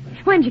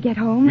 When'd you get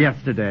home?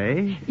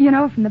 Yesterday. You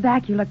know, from the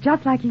back, you look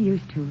just like you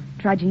used to,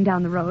 trudging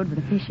down the road with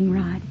a fishing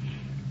rod.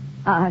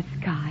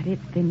 Scott,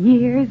 it's been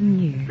years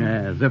and years.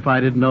 As if I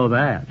didn't know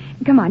that.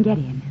 Come on, get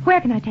in. Where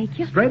can I take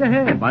you? Straight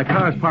ahead. My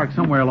car's parked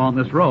somewhere along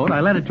this road. I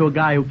lent it to a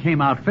guy who came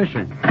out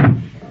fishing.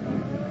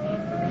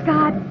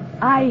 Scott,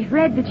 I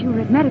read that you were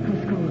at medical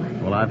school.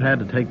 Well, I've had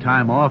to take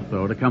time off,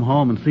 though, to come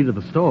home and see to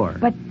the store.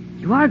 But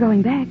you are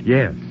going back?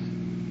 Yes.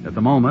 At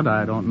the moment,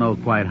 I don't know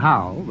quite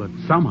how, but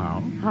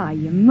somehow.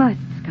 You must,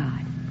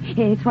 Scott.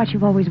 It's what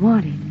you've always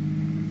wanted.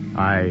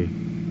 I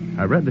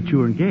read that you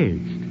were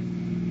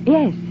engaged.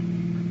 Yes.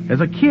 As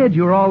a kid,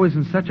 you were always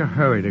in such a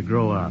hurry to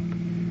grow up.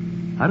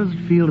 How does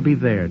it feel to be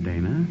there,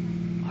 Dana?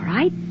 All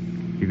right.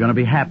 You're going to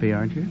be happy,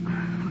 aren't you?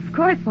 Of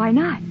course, why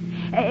not?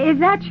 Is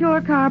that your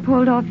car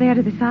pulled off there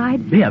to the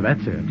side? Yeah,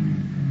 that's it.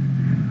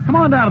 Come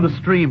on down to the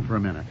stream for a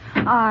minute.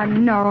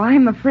 No,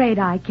 I'm afraid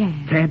I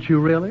can't. Can't you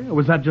really? Or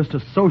was that just a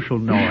social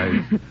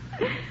noise?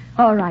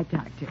 All right,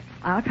 Doctor.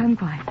 I'll come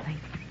quietly.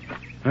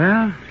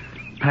 Well,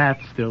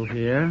 Pat's still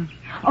here.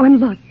 Oh, and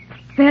look.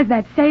 There's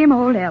that same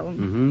old elm.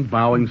 Mm-hmm,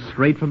 bowing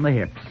straight from the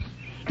hips.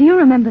 Do you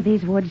remember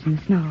these woods in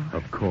the snow?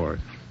 Of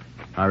course.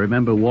 I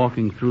remember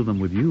walking through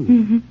them with you.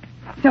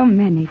 Mm-hmm. So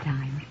many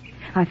times.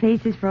 Our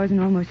faces frozen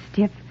almost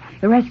stiff.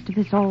 The rest of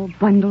us all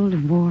bundled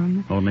and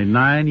warm. Only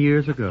 9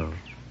 years ago.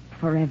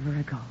 Forever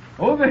ago.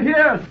 Over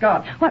here,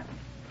 Scott. What?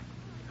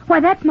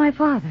 Why, that's my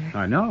father.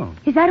 I know.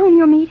 Is that whom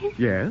you're meeting?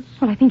 Yes.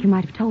 Well, I think you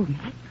might have told me.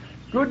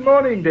 Good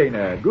morning,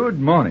 Dana. Good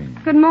morning.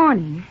 Good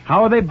morning.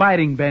 How are they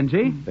biting,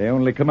 Benji? They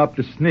only come up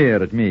to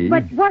sneer at me.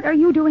 But what are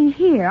you doing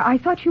here? I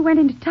thought you went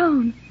into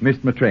town.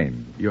 Missed my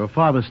train. Your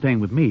father's staying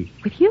with me.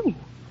 With you?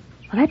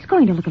 Well, that's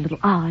going to look a little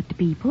odd to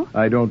people.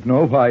 I don't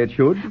know why it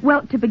should.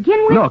 Well, to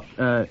begin with... Look,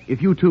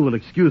 if you two will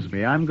excuse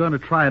me, I'm going to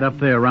try it up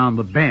there around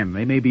the bend.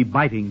 They may be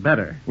biting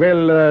better.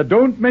 Well,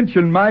 don't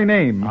mention my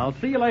name. I'll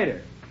see you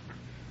later.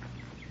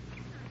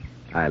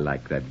 I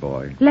like that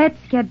boy. Let's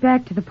get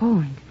back to the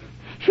point.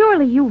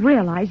 Surely you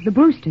realize the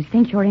Brewsters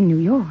think you're in New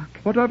York.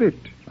 What of it?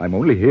 I'm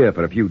only here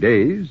for a few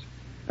days.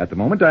 At the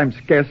moment, I'm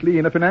scarcely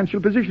in a financial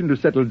position to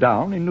settle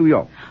down in New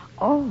York.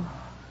 Oh,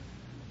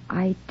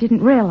 I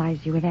didn't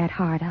realize you were that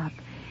hard up.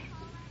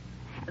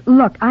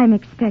 Look, I'm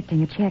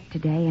expecting a check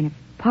today, and if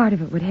part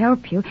of it would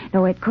help you,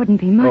 though it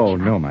couldn't be much... Oh,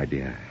 no, my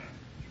dear.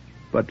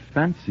 But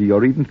fancy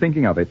you're even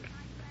thinking of it.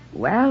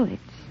 Well,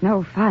 it's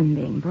no fun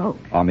being broke.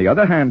 On the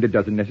other hand, it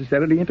doesn't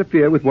necessarily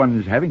interfere with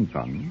one's having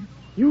fun.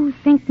 You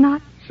think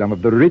not? Some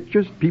of the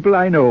richest people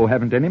I know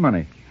haven't any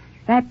money.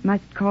 That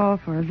must call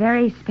for a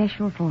very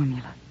special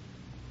formula.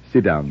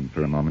 Sit down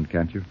for a moment,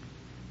 can't you?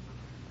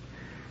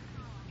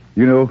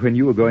 You know, when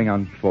you were going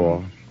on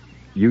 4,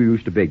 you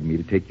used to beg me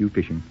to take you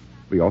fishing.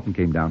 We often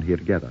came down here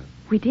together.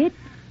 We did?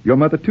 Your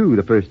mother, too,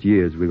 the first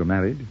years we were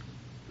married.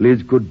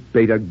 Liz could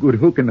bait a good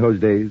hook in those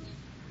days.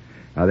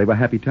 They were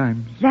happy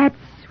times. That's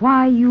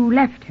why you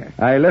left her.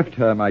 I left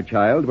her, my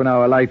child, when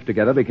our life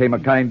together became a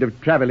kind of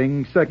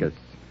traveling circus.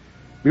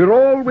 We were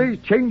always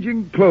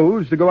changing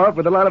clothes to go out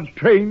with a lot of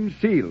trained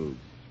seals.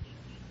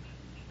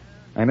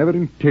 I never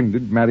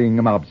intended marrying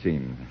a mob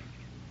scene.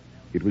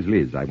 It was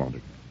Liz I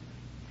wanted.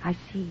 I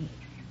see.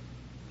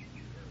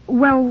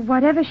 Well,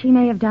 whatever she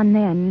may have done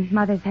then,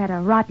 Mother's had a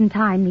rotten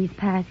time these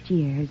past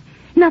years.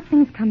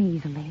 Nothing's come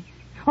easily.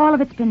 All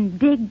of it's been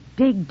dig,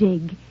 dig,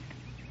 dig.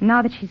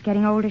 Now that she's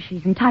getting older,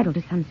 she's entitled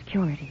to some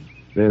security.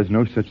 There's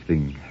no such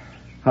thing.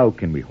 How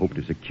can we hope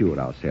to secure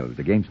ourselves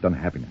against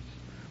unhappiness?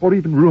 Or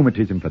even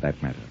rheumatism, for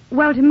that matter?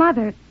 Well, to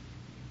Mother,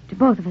 to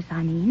both of us,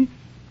 I mean,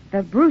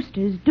 the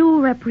Brewsters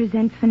do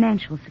represent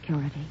financial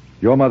security.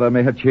 Your mother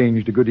may have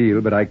changed a good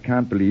deal, but I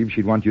can't believe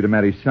she'd want you to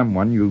marry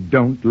someone you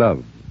don't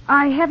love.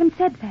 I haven't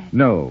said that.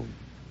 No,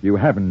 you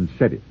haven't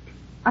said it.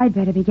 I'd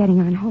better be getting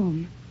on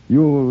home.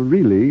 You're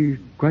really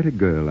quite a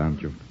girl,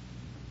 aren't you?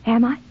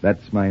 Am I?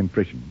 That's my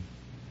impression.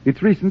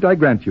 It's recent, I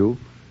grant you,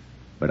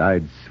 but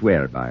I'd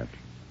swear by it.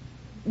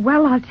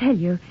 Well, I'll tell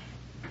you.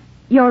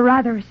 You're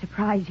rather a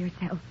surprise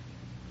yourself.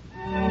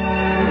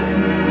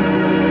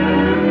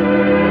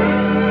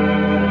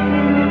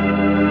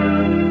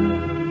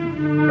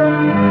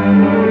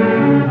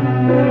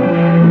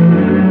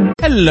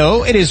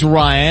 Hello, it is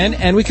Ryan,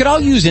 and we could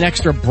all use an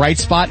extra bright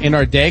spot in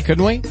our day,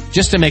 couldn't we?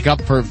 Just to make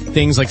up for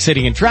things like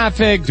sitting in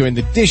traffic, doing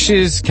the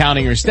dishes,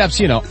 counting your steps,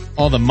 you know,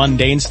 all the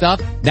mundane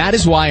stuff. That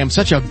is why I'm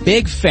such a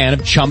big fan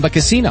of Chumba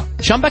Casino.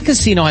 Chumba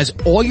Casino has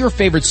all your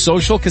favorite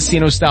social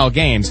casino-style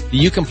games that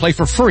you can play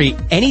for free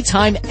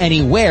anytime,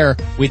 anywhere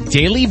with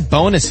daily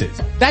bonuses.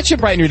 That should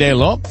brighten your day a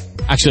little.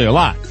 Actually, a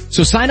lot.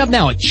 So sign up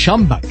now at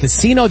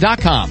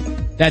ChumbaCasino.com.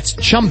 That's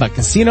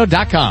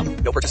ChumbaCasino.com.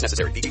 No purchase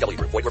necessary. VGW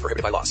Group. Void where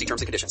prohibited by law. See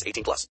terms and conditions.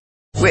 18+.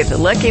 With the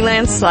Lucky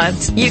Land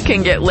Slots, you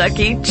can get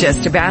lucky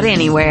just about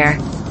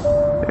anywhere.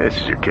 This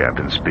is your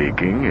captain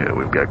speaking.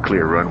 We've got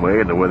clear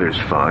runway and the weather's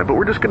fine, but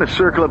we're just going to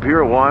circle up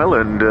here a while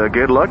and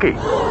get lucky.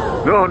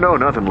 No,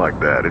 nothing like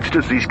that. It's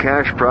just these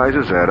cash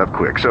prizes add up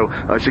quick. So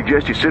I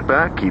suggest you sit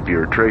back, keep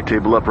your tray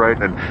table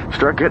upright, and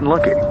start getting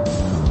lucky.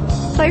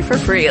 Play for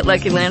free at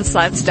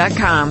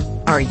LuckyLandSlots.com.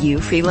 Are you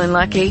feeling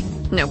lucky?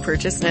 No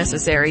purchase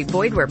necessary.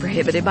 Void where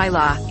prohibited by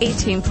law.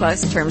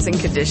 18+ terms and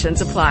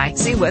conditions apply.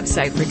 See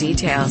website for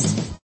details.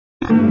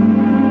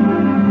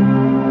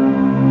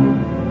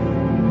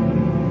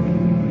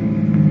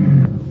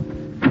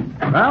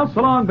 Well,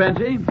 so long,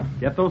 Benji.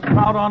 Get those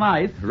trout on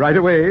ice. Right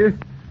away.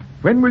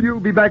 When will you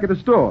be back at the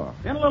store?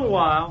 In a little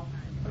while.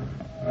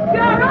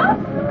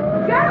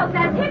 Girls,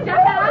 that's him just got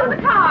out of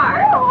the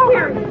car. Oh,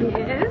 here he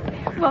is.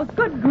 Well,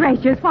 good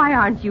gracious, why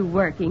aren't you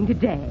working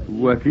today?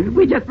 Working?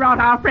 We just brought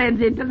our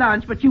friends in to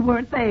lunch, but you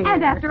weren't there.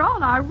 And after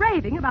all our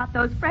raving about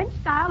those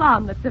French-style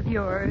omelets of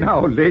yours.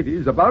 Now,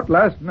 ladies, about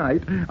last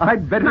night,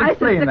 I'd better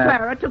explain that. My sister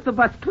Clara took the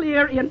bus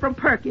clear in from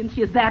Perkins.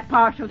 She is that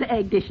partial to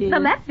egg dishes. The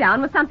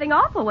letdown was something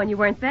awful when you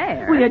weren't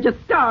there. We are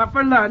just starved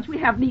for lunch. We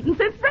haven't eaten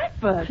since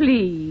breakfast.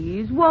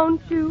 Please,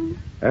 won't you?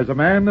 As a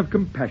man of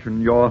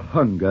compassion, your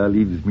hunger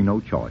leaves me no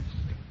choice.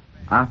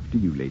 After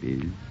you,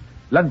 ladies.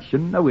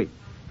 Luncheon awaits.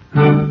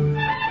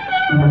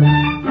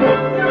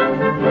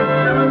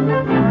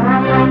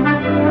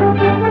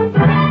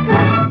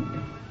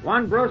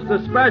 One Brewster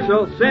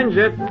special. Singe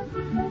it.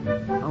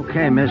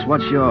 Okay, miss,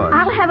 what's yours?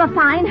 I'll have a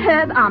fine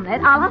herb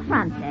omelet a la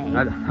Francais.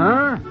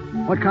 Huh?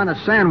 What kind of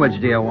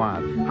sandwich do you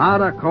want?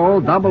 Hot or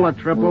cold, double or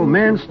triple,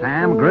 minced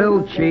ham,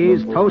 grilled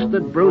cheese,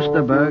 toasted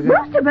Brewster burger?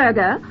 Brewster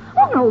burger?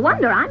 Oh, no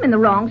wonder I'm in the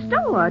wrong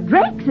store.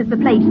 Drake's is the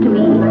place to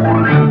be.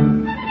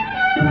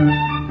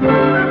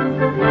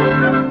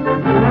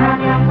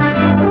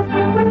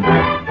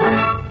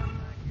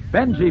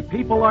 Benji,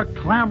 people are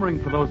clamoring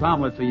for those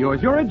omelets of yours.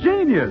 You're a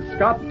genius.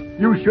 Scott,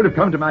 you should have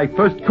come to my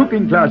first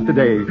cooking class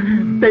today.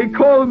 They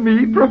call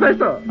me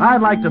Professor.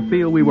 I'd like to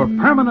feel we were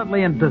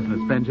permanently in business,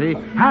 Benji.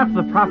 Half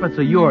the profits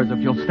are yours if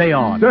you'll stay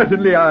on.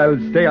 Certainly I'll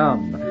stay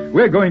on.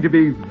 We're going to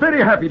be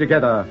very happy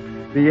together,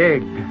 the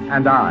egg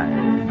and I.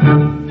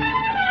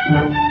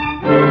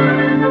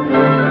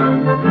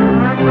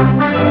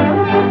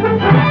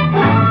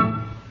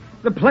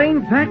 The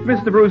plain fact,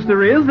 Mr.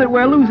 Brewster, is that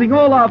we're losing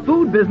all our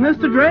food business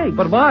to Drake.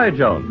 But why,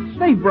 Jones?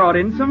 They've brought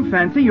in some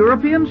fancy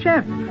European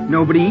chef.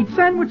 Nobody eats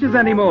sandwiches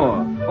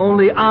anymore.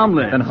 Only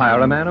omelets. Then hire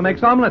a man who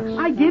makes omelets.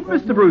 I did,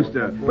 Mr.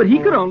 Brewster, but he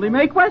could only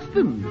make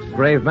westerns.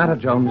 Grave matter,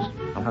 Jones.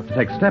 I'll have to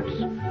take steps.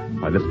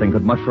 Why, this thing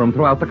could mushroom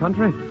throughout the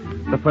country.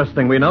 The first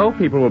thing we know,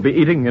 people will be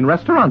eating in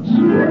restaurants.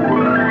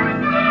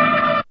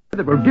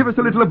 That will give us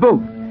a little of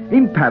both.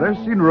 In Paris,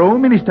 in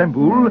Rome, in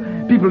Istanbul,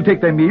 people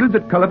take their meals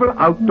at colorful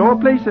outdoor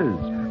places.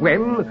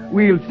 Well,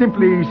 we'll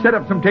simply set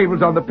up some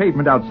tables on the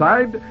pavement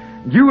outside.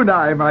 You and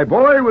I, my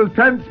boy, will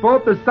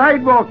transport the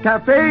Sidewalk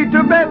Cafe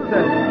to Belden.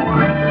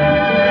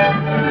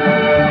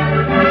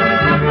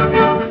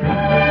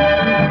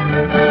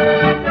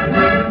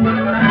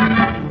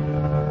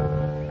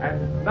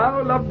 And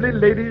now, lovely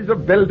ladies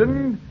of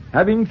Belden,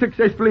 having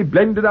successfully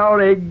blended our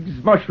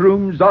eggs,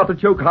 mushrooms,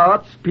 artichoke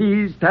hearts,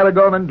 peas,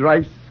 tarragon, and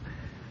rice,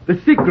 the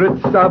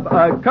secrets of...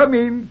 come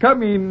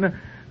in.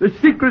 The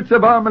secrets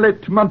of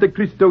Omelette Monte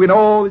Cristo in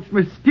all its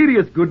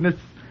mysterious goodness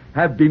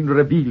have been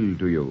revealed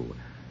to you.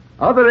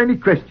 Are there any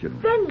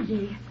questions?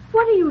 Benji,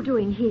 what are you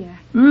doing here?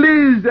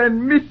 Liz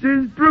and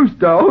Mrs.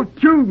 Brewster, oh,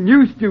 2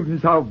 new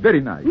students, how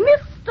very nice.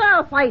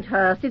 Mr.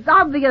 Whitehurst, it's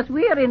obvious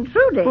we're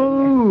intruding.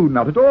 Oh,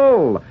 not at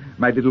all.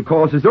 My little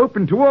course is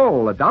open to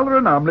all. $1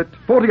 an omelet,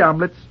 40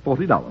 omelets,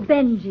 $40.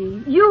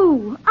 Benji,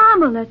 you,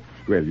 omelets.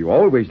 Well, you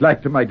always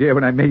liked them, my dear,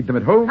 when I made them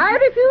at home. I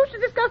refuse to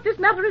discuss this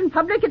matter in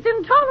public. It's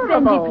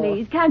intolerable. Benji,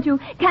 please, can't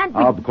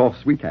we... Of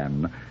course we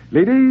can.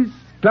 Ladies,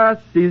 class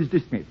is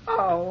dismissed.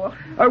 Oh.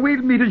 We'll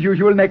meet as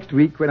usual next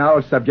week when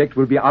our subject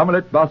will be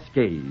omelette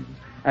basquaise,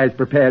 as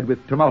prepared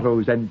with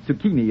tomatoes and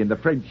zucchini in the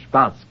French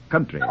Basque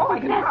country. Oh, I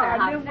can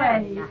hardly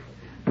wait.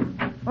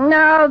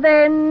 Now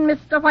then,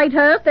 Mr.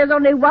 Whitehurst, there's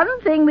only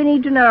one thing we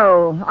need to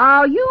know.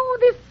 Are you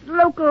this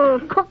local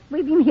cook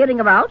we've been hearing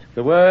about?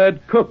 The word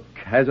cook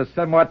has a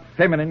somewhat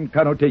feminine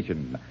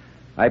connotation.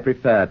 I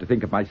prefer to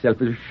think of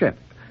myself as a chef,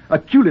 a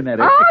culinary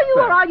Are expert.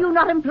 you or are you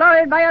not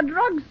employed by a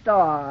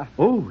drugstore?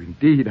 Oh,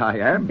 indeed I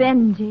am.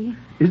 Benji.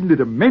 Isn't it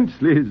immense,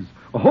 Liz?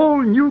 A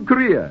whole new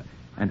career.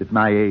 And at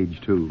my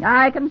age, too.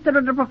 I consider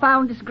it a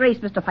profound disgrace,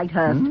 Mr.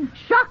 Whitehurst.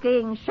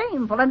 Shocking,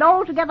 shameful, and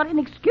altogether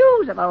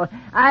inexcusable.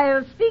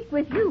 I'll speak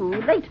with you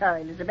later,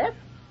 Elizabeth.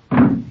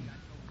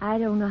 I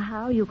don't know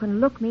how you can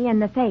look me in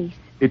the face.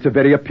 It's a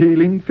very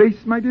appealing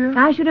face, my dear.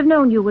 I should have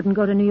known you wouldn't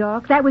go to New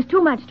York. That was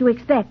too much to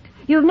expect.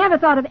 You've never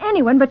thought of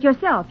anyone but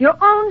yourself. Your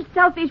own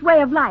selfish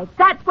way of life.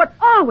 That's what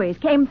always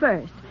came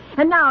first.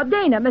 And now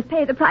Dana must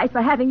pay the price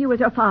for having you as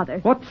her father.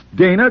 What's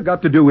Dana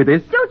got to do with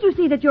this? Don't you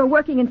see that you're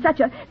working in such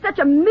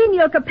a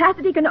menial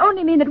capacity can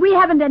only mean that we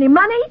haven't any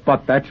money?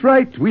 But that's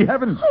right, we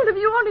haven't. Oh, if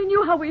you only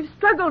knew how we've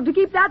struggled to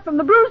keep that from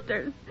the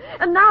Brewsters.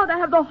 And now to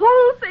have the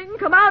whole thing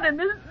come out in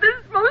this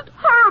most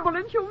horrible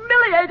and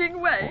humiliating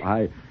way.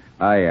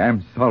 I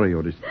am sorry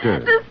you're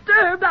disturbed.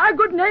 Disturbed? Our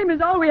good name is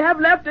all we have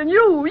left, and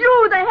you,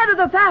 the head of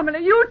the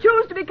family, you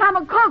choose to become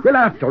a cook. Well,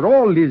 after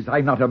all, Liz,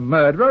 I'm not a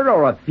murderer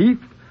or a thief.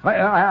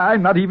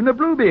 I'm not even a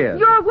Bluebeard.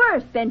 You're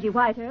worse, Benji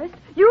Whitehurst.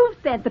 You've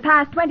spent the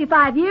past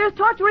 25 years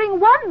torturing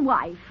one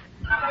wife.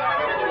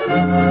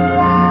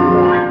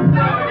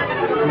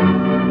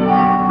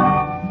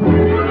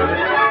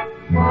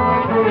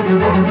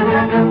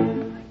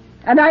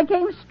 And I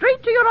came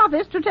straight to your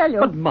office to tell you.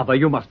 But, Mother,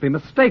 you must be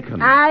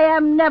mistaken. I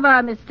am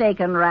never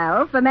mistaken,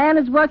 Ralph. The man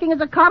is working as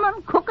a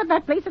common cook at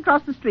that place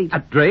across the street.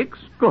 At Drake's?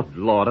 Good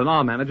Lord, and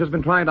our manager's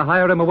been trying to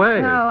hire him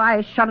away. Oh,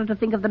 I shudder to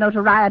think of the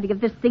notoriety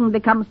if this thing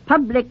becomes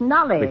public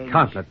knowledge. We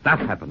can't let that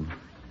happen.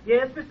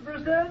 Yes, Mr.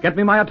 Brewster? Get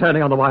me my attorney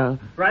on the wire.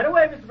 Right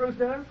away, Mr.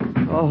 Brewster.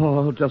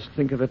 Oh, just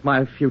think of it,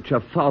 my future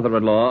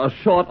father-in-law, a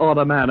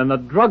short-order man in a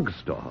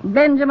drugstore.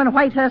 Benjamin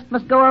Whitehurst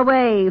must go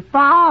away,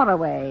 far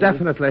away.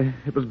 Definitely.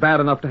 It was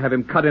bad enough to have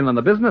him cut in on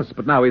the business,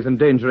 but now he's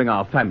endangering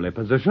our family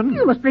position.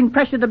 You must bring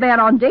pressure to bear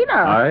on Dana.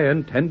 I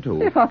intend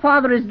to. If her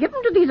father is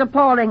given to these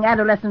appalling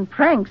adolescent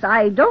pranks,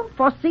 I don't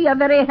foresee a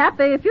very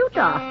happy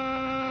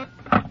future.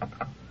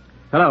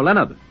 Hello,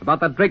 Leonard.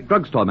 About that Drake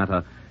drugstore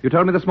matter. You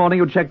told me this morning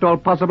you'd checked all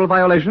possible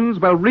violations.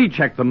 Well,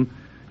 recheck them.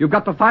 You've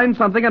got to find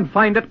something and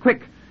find it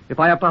quick. If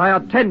I have to hire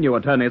 10 new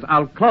attorneys,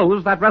 I'll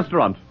close that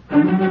restaurant.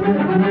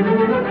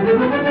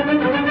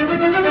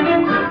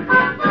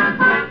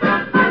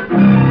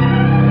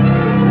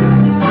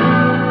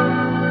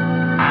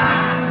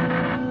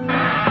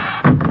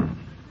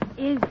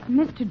 Is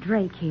Mr.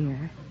 Drake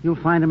here? You'll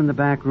find him in the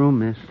back room,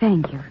 miss.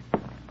 Thank you.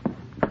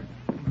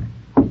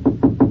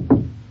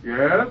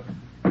 Yes?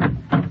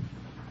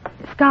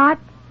 Scott,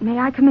 may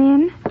I come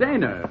in?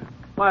 Dana.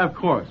 Why, of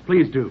course.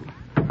 Please do.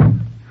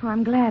 Oh,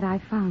 I'm glad I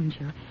found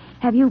you.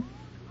 Have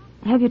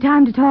you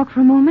time to talk for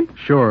a moment?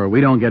 Sure,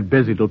 we don't get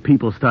busy till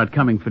people start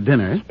coming for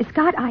dinner.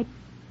 Scott,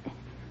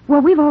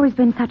 well, we've always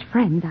been such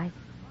friends.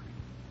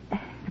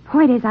 The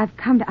point is, I've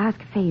come to ask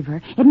a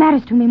favor. It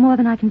matters to me more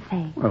than I can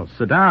say. Well,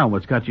 sit down.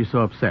 What's got you so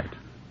upset?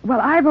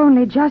 Well, I've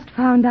only just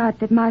found out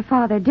that my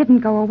father didn't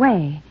go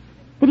away.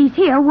 That he's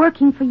here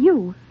working for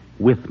you.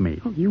 With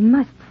me. Oh, you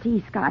must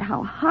see, Scott,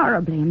 how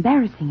horribly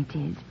embarrassing it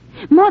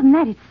is. More than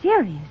that, it's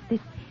serious.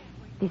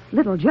 This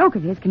little joke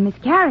of his can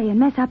miscarry and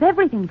mess up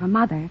everything for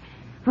Mother.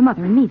 For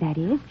Mother and me, that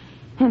is.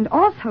 And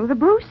also the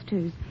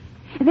Brewsters.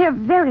 They're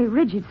very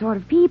rigid sort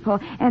of people,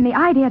 and the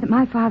idea that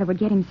my father would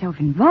get himself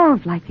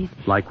involved like this...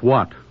 Like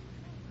what?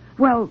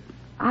 Well,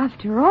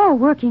 after all,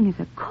 working as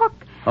a cook...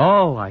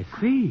 Oh, I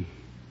see.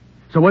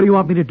 So what do you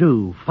want me to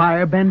do?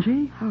 Fire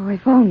Benji? Oh,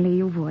 if only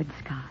you would,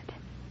 Scott.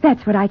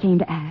 That's what I came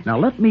to ask. Now,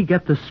 let me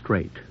get this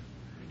straight.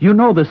 You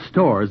know this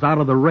store is out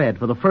of the red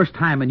for the first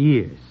time in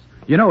years.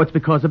 You know it's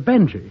because of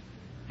Benji.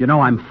 You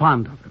know I'm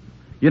fond of him.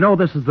 You know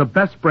this is the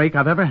best break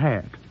I've ever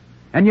had.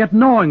 And yet,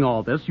 knowing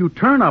all this, you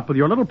turn up with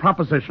your little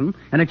proposition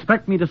and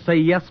expect me to say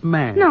yes,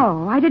 ma'am.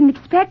 No, I didn't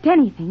expect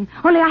anything.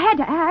 Only I had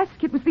to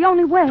ask. It was the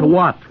only way. To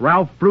what?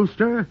 Ralph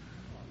Brewster?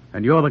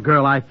 And you're the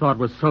girl I thought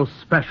was so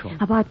special.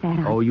 About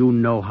that, Oh, you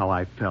know how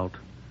I felt.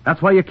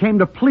 That's why you came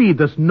to plead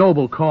this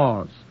noble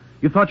cause.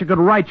 You thought you could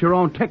write your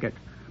own ticket.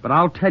 But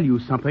I'll tell you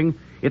something.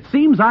 It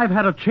seems I've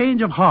had a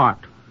change of heart.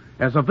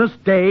 As of this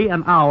day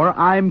and hour,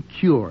 I'm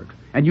cured.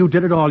 And you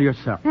did it all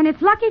yourself. And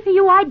it's lucky for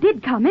you I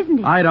did come, isn't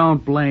it? I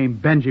don't blame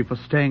Benji for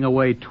staying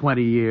away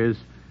 20 years.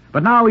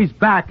 But now he's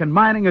back and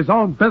minding his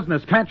own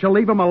business. Can't you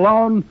leave him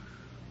alone?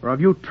 Or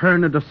have you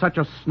turned into such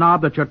a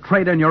snob that you're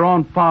trading your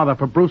own father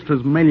for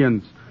Brewster's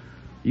millions?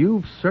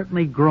 You've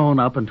certainly grown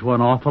up into an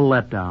awful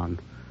letdown.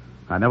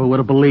 I never would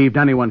have believed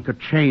anyone could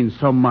change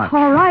so much.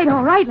 All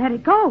right, let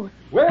it go.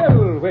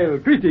 Well,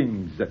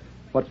 greetings.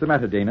 What's the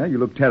matter, Dana? You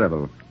look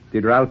terrible.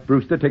 Did Ralph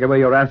Brewster take away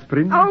your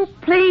aspirin? Oh,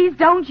 please,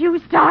 don't you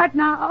start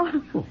now.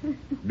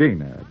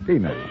 Dana,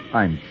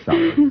 I'm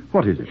sorry.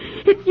 What is it?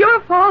 It's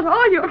your fault,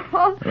 all your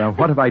fault. Well,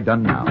 what have I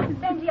done now?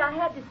 Benji, I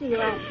had to see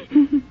you out.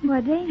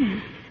 Well,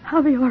 Dana.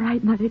 I'll be all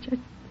right, Mother.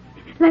 Just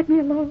let me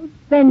alone.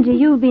 Benji,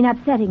 you've been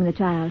upsetting the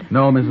child.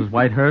 No, Mrs.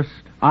 Whitehurst,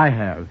 I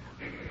have.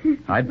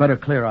 I'd better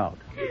clear out.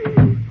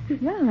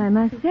 Well, I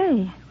must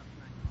say,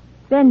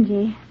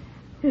 Benji,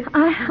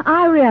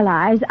 I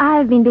realize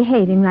I've been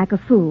behaving like a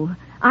fool.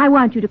 I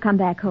want you to come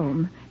back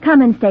home.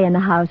 Come and stay in the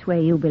house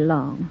where you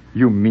belong.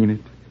 You mean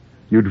it?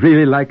 You'd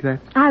really like that?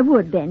 I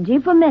would,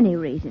 Benji, for many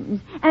reasons.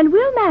 And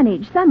we'll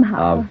manage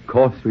somehow. Of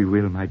course we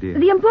will, my dear.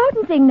 The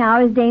important thing now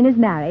is Dana's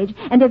marriage.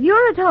 And if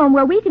you're at home,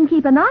 well, we can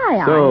keep an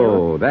eye on you.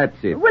 So, that's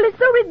it. Well, it's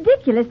so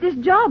ridiculous, this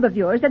job of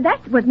yours,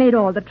 that's what made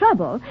all the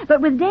trouble. But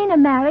with Dana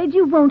married,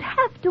 you won't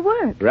have to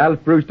work.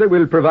 Ralph Brewster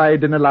will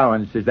provide an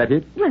allowance, is that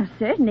it? Well,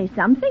 certainly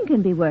something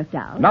can be worked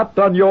out. Not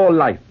on your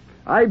life.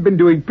 I've been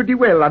doing pretty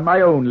well on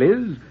my own,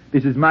 Liz.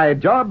 This is my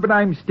job, and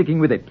I'm sticking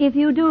with it. If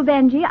you do,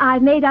 Benji,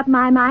 I've made up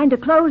my mind to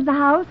close the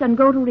house and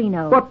go to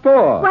Reno. What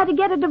for? Why, to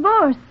get a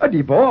divorce. A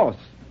divorce?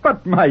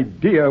 But, my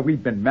dear,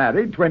 we've been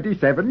married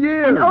 27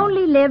 years. And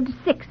only lived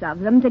 6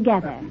 of them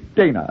together.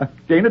 Dana,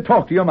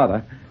 talk to your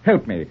mother.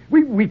 Help me.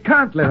 We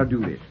can't let her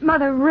do this.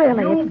 Mother,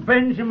 really? You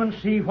Benjamin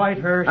C.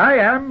 Whitehurst? I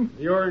am.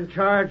 You're in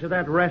charge of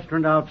that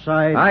restaurant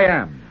outside? I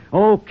am.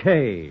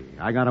 Okay.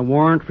 I got a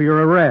warrant for your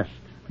arrest.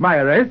 My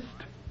arrest?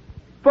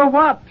 For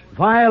what?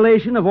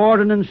 Violation of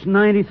Ordinance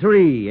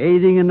 93,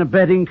 aiding and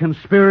abetting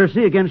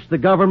conspiracy against the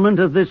government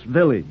of this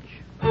village.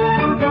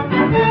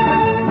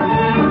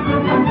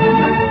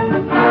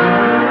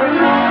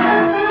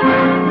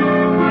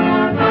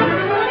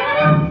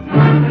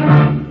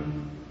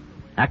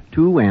 Act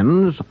 2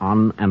 ends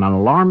on an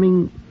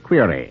alarming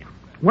query.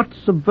 What's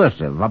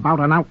subversive about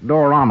an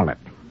outdoor omelet?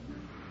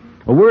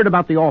 A word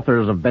about the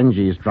authors of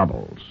Benji's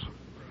Troubles.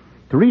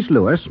 Therese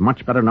Lewis,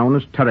 much better known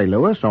as Terry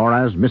Lewis, or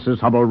as Mrs.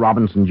 Hubble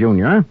Robinson,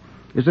 Jr.,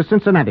 is a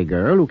Cincinnati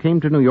girl who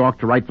came to New York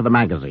to write for the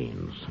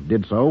magazines,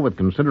 did so with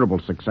considerable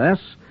success,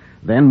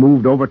 then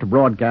moved over to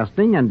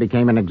broadcasting and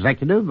became an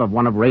executive of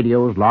one of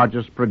radio's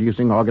largest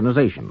producing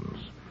organizations.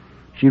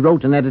 She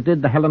wrote and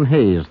edited the Helen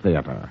Hayes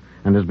Theater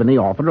and has been the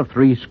author of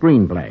 3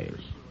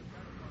 screenplays.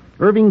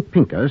 Irving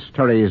Pincus,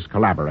 Terry's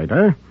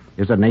collaborator,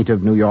 is a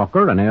native New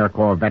Yorker, an Air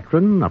Corps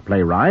veteran, a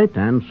playwright,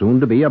 and soon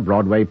to be a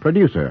Broadway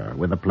producer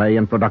with a play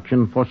in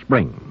production for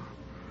spring.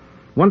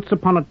 Once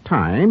upon a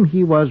time,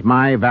 he was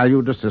my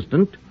valued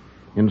assistant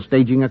in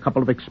staging a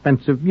couple of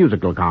expensive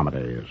musical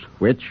comedies,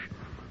 which,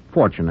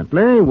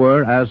 fortunately,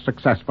 were as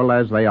successful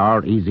as they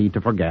are easy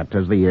to forget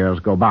as the years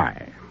go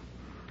by.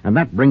 And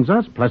that brings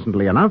us,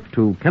 pleasantly enough,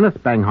 to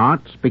Kenneth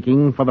Banghart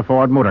speaking for the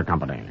Ford Motor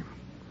Company.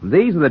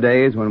 These are the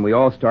days when we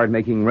all start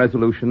making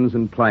resolutions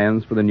and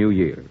plans for the new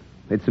year.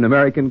 It's an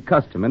American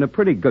custom and a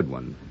pretty good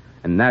one.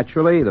 And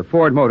naturally, the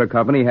Ford Motor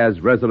Company has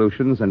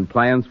resolutions and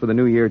plans for the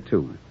new year,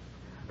 too.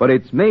 But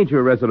its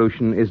major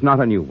resolution is not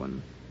a new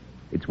one.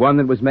 It's one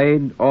that was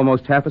made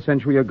almost half a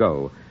century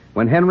ago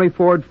when Henry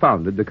Ford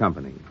founded the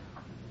company.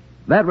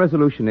 That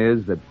resolution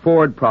is that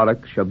Ford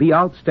products shall be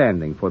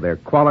outstanding for their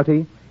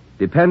quality,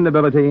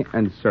 dependability,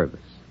 and service.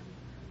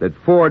 That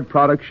Ford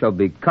products shall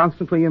be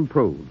constantly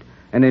improved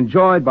and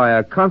enjoyed by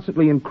a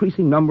constantly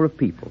increasing number of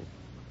people.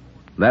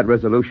 That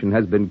resolution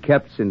has been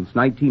kept since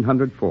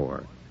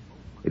 1904.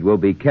 It will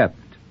be kept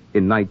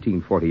in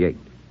 1948.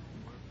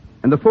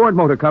 And the Ford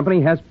Motor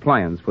Company has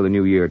plans for the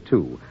new year,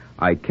 too.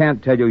 I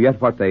can't tell you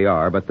yet what they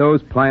are, but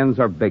those plans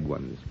are big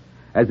ones.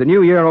 As the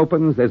new year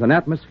opens, there's an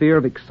atmosphere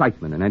of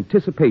excitement and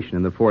anticipation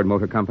in the Ford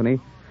Motor Company.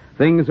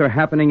 Things are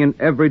happening in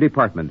every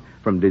department,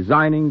 from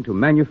designing to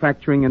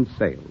manufacturing and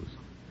sales.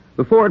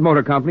 The Ford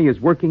Motor Company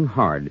is working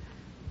hard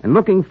and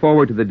looking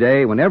forward to the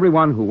day when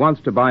everyone who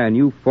wants to buy a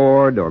new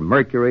Ford or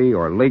Mercury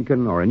or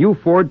Lincoln or a new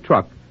Ford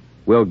truck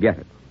will get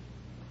it.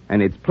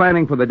 And it's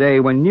planning for the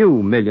day when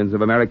new millions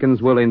of Americans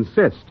will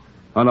insist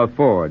on a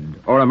Ford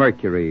or a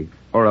Mercury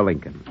or a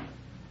Lincoln.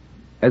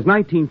 As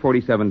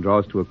 1947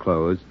 draws to a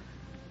close,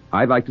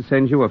 I'd like to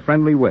send you a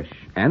friendly wish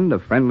and a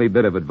friendly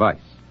bit of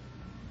advice.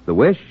 The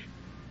wish,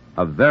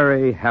 a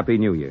very happy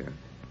new year.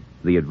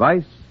 The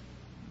advice,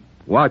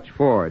 watch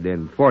Ford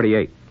in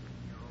 48.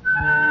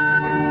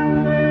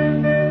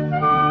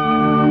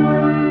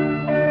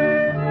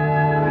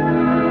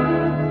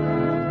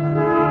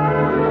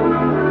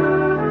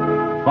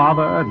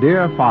 Father,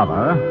 dear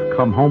Father,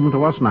 come home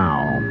to us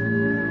now.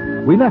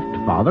 We left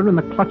Father in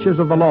the clutches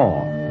of the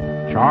law,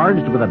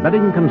 charged with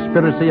abetting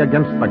conspiracy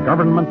against the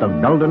government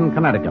of Belden,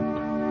 Connecticut.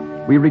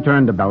 We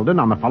returned to Belden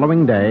on the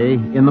following day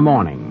in the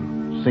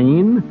morning.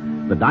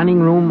 Scene, the dining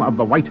room of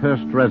the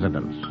Whitehurst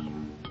residence.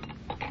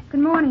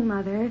 Good morning,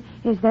 Mother.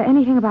 Is there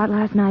anything about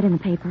last night in the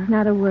paper?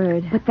 Not a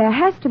word. But there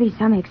has to be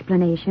some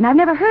explanation. I've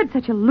never heard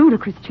such a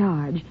ludicrous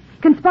charge.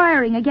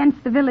 Conspiring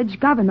against the village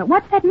government.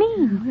 What's that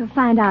mean? We'll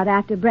find out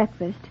after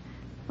breakfast.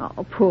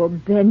 Oh, poor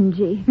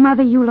Benji.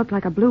 Mother, you look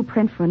like a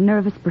blueprint for a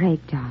nervous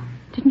breakdown.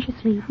 Didn't you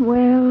sleep?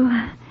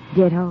 Well,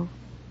 Ditto.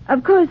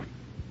 of course,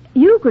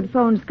 you could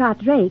phone Scott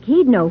Drake.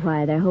 He'd know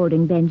why they're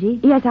holding Benji.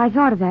 Yes, I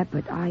thought of that,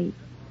 but I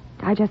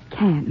just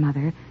can't,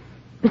 Mother.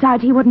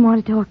 Besides, he wouldn't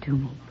want to talk to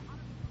me.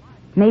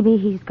 Maybe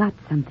he's got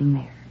something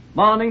there.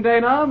 Morning,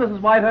 Dana,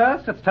 Mrs.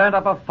 Whitehurst. It's turned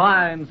up a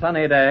fine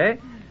sunny day.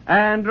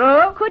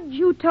 Andrew? Could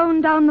you tone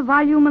down the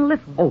volume a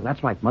little? Oh,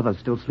 that's right. Mother's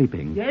still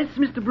sleeping. Yes,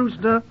 Mr.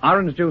 Brewster.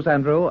 Orange juice,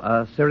 Andrew.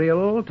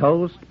 Cereal,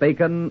 toast,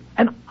 bacon,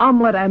 an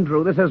omelet,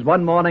 Andrew. This is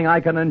one morning I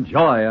can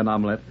enjoy an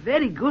omelet.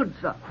 Very good,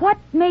 sir. What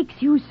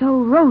makes you so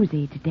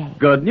rosy today?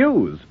 Good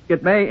news.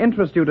 It may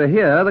interest you to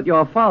hear that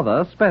your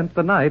father spent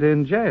the night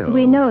in jail.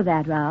 We know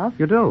that, Ralph.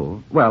 You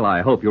do? Well,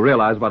 I hope you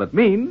realize what it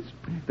means.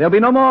 There'll be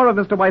no more of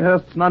Mr.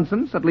 Whitehurst's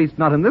nonsense, at least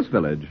not in this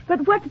village.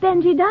 But what's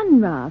Benji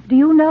done, Ralph? Do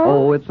you know?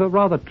 Oh, it's a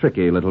rather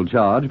tricky little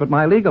charge, but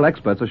my legal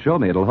experts assure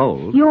me it'll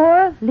hold.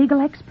 Your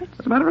legal experts?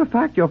 As a matter of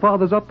fact, your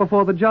father's up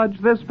before the judge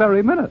this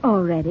very minute.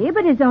 Already,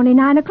 but it's only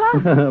 9 o'clock.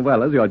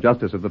 Well, as your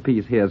justice of the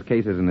peace hears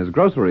cases in his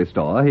grocery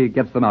store, he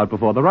gets them out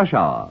before the rush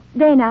hour.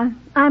 Dana,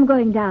 I'm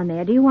going down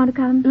there. Do you want to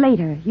come?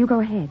 Later. You go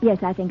ahead.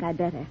 Yes, I think I'd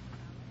better.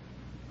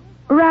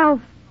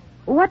 Ralph,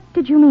 what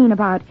did you mean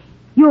about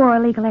your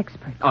legal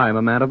expert? I'm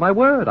a man of my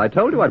word. I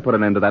told you I'd put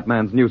an end to that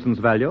man's nuisance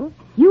value.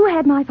 You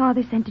had my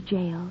father sent to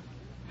jail.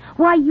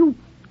 Why, you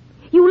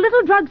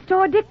little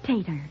drugstore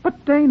dictator.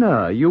 But,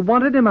 Dana, you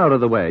wanted him out of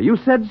the way. You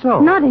said so.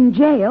 Not in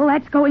jail.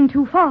 That's going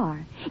too far.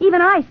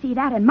 Even I see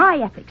that, and my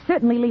ethics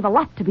certainly leave a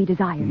lot to be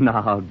desired.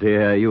 Now,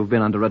 dear, you've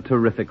been under a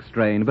terrific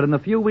strain, but in a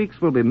few weeks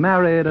we'll be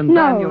married and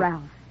No, then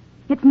Ralph.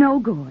 It's no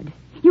good.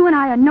 You and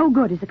I are no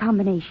good as a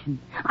combination.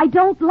 I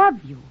don't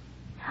love you.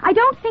 I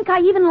don't think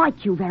I even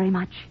like you very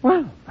much.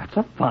 Well, that's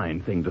a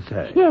fine thing to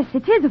say. Yes,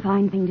 it is a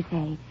fine thing to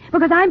say,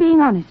 because I'm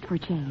being honest for a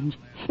change.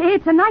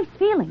 It's a nice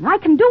feeling. I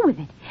can do with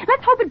it.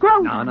 Let's hope it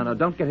grows. No,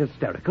 don't get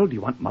hysterical. Do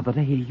you want Mother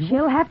to hear you?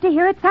 She'll have to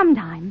hear it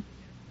sometime.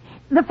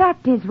 The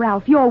fact is,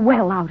 Ralph, you're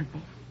well out of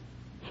this.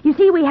 You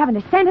see, we haven't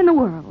a cent in the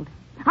world.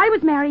 I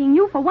was marrying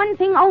you for one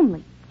thing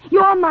only,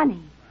 your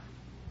money.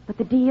 But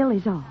the deal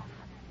is off.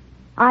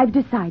 I've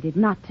decided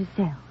not to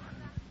sell.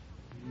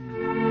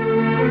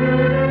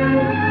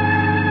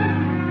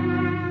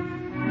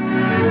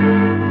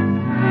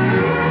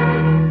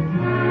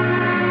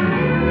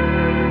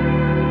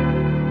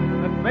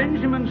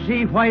 Benjamin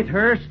C.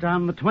 Whitehurst,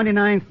 on the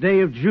 29th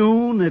day of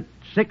June at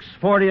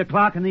 6:40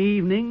 o'clock in the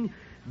evening,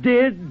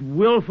 did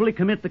willfully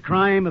commit the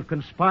crime of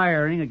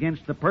conspiring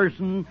against the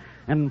person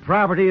and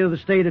property of the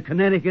state of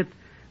Connecticut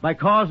by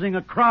causing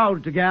a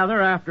crowd to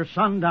gather after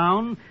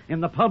sundown in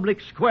the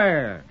public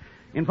square,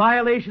 in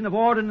violation of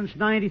Ordinance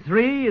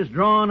 93, is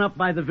drawn up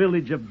by the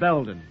village of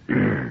Belden.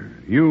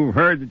 You've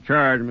heard the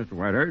charge, Mr.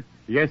 Whitehurst.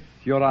 Yes,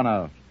 Your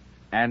Honor.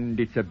 And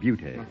it's a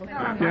beauty.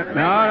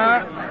 No,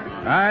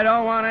 I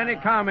don't want any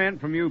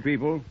comment from you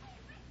people.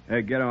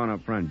 Hey, get on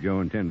up front, Joe,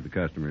 and tend to the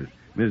customers.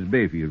 Mrs.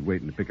 Bayfield's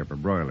waiting to pick up her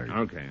broilers.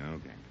 Okay.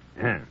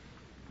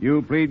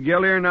 You plead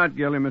guilty or not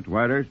guilty, Mr.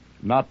 Whitehurst?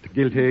 Not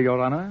guilty, Your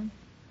Honor.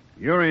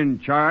 You're in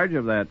charge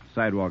of that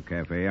sidewalk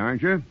cafe,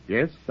 aren't you?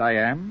 Yes, I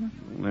am.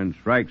 Well, then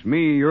strikes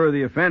me you're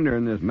the offender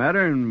in this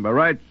matter, and by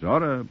rights ought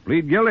to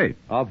plead guilty.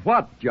 Of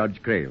what,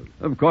 Judge Creel?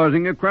 Of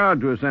causing a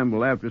crowd to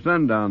assemble after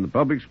sundown in the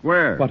public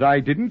square. But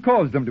I didn't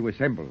cause them to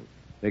assemble.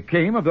 They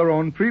came of their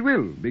own free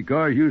will.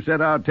 Because you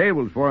set out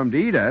tables for them to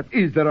eat at.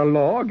 Is there a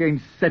law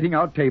against setting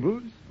out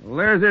tables? Well,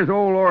 there's this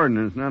old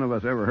ordinance none of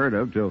us ever heard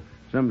of till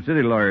some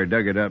city lawyer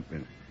dug it up.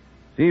 And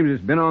seems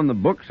it's been on the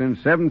books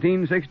since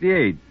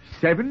 1768.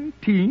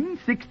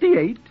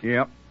 1768?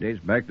 Yep, dates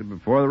back to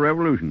before the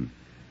Revolution.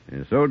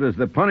 And so does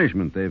the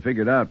punishment they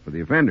figured out for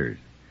the offenders.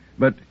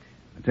 But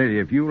I tell you,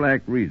 if you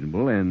act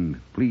reasonable and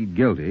plead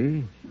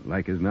guilty,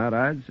 like as not,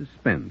 I'd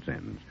suspend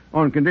sentence.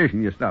 On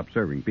condition you stop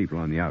serving people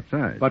on the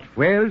outside. But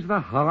where's the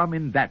harm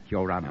in that,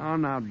 Your Honor? Oh,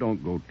 now,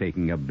 don't go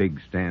taking a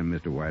big stand,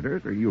 Mr.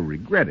 Whitehurst, or you'll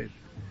regret it.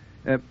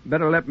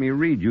 Better let me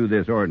read you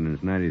this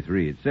Ordinance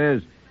 93. It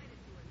says,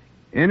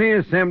 any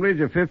assemblage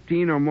of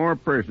 15 or more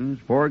persons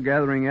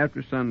foregathering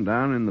after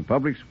sundown in the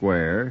public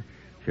square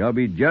shall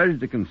be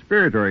judged a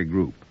conspiratory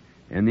group,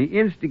 and the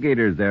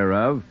instigators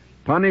thereof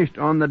punished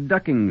on the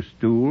ducking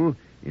stool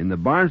in the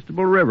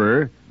Barnstable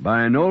River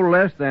by no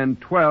less than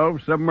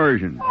 12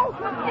 submersions. No,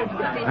 none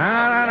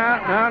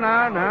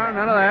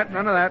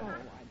of that.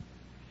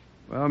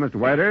 Well, Mr.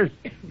 Whitehurst,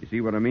 you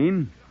see what I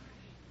mean?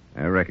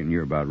 I reckon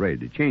you're about ready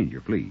to change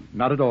your plea.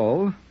 Not at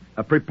all.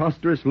 A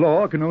preposterous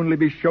law can only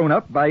be shown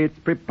up by its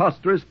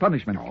preposterous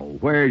punishment. Oh,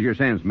 where's your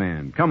sense,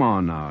 man? Come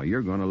on now.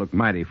 You're going to look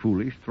mighty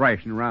foolish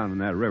thrashing around in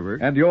that river.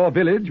 And your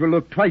village will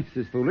look twice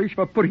as foolish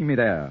for putting me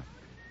there.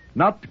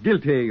 Not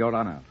guilty, Your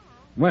Honor.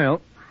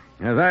 Well,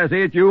 as I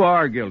see it, you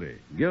are guilty.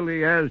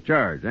 Guilty as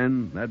charged.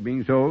 And that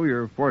being so,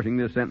 you're forcing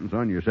this sentence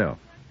on yourself.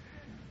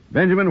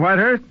 Benjamin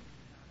Whitehurst,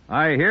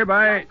 I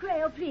hereby...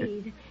 Creel,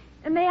 please.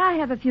 May I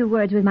have a few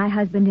words with my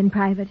husband in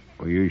private?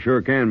 Well, you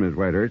sure can, Miss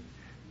Whitehurst.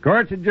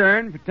 Court's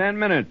adjourned for 10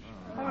 minutes.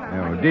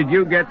 Now, did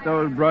you get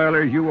those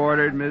broilers you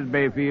ordered, Miss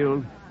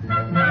Bayfield?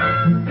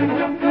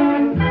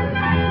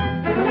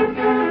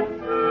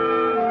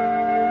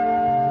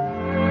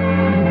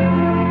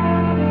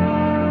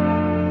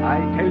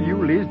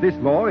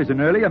 is an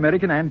early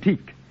American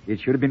antique. It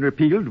should have been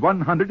repealed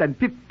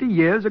 150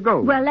 years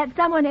ago. Well, let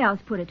someone else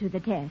put it to the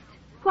test.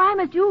 Why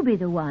must you be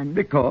the one?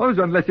 Because,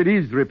 unless it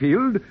is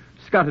repealed,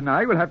 Scott and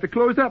I will have to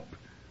close up.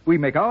 We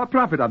make our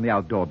profit on the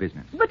outdoor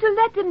business. But to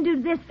let them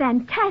do this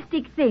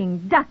fantastic thing,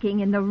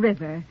 ducking in the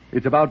river.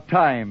 It's about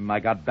time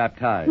I got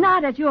baptized.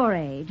 Not at your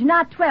age.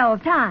 Not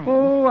 12 times.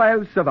 Oh,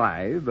 I'll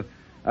survive.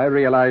 I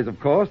realize, of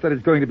course, that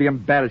it's going to be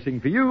embarrassing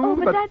for you, Oh,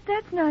 but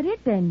that's not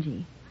it,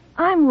 Benji.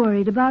 I'm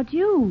worried about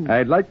you.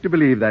 I'd like to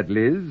believe that,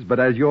 Liz, but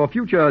as your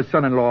future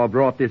son-in-law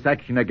brought this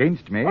action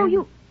against me... Oh,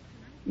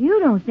 you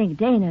don't think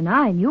Dana and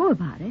I knew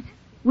about it.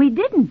 We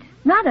didn't.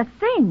 Not a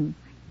thing.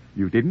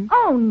 You didn't?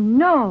 Oh,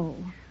 no.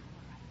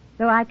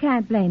 Though I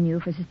can't blame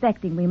you for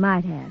suspecting we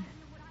might have.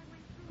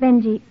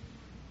 Benji,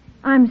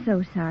 I'm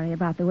so sorry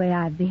about the way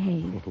I've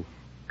behaved. Oh,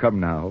 come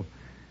now.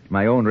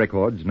 My own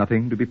record's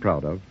nothing to be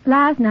proud of.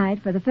 Last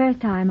night, for the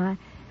first time,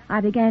 I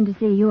began to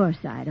see your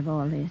side of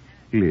all this.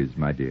 Liz,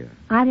 my dear.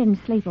 I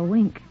didn't sleep a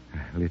wink.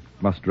 Well, it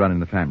must run in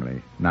the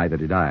family. Neither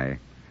did I.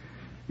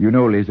 You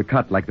know, Liz, a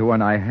cut like the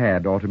one I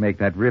had ought to make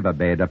that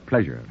riverbed a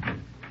pleasure.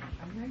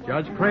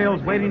 Judge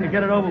Crail's waiting to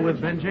get it over with,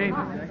 Benji.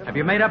 Have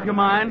you made up your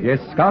mind? Yes,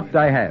 Scott,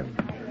 I have.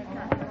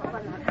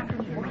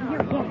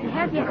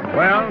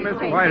 Well,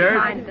 Mr.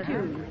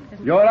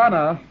 Whitehurst.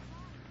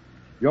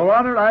 Your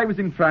Honor, I was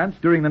in France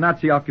during the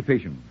Nazi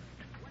occupation.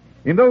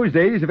 In those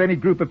days, if any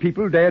group of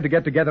people dared to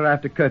get together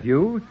after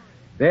curfew,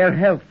 their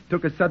health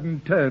took a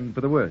sudden turn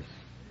for the worse.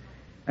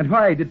 And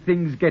why did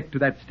things get to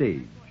that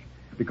stage?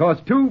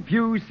 Because too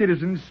few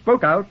citizens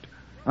spoke out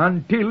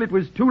until it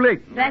was too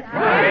late. That's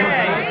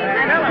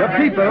right.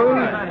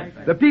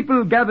 The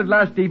people gathered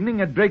last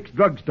evening at Drake's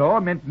drugstore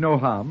meant no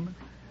harm.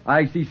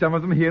 I see some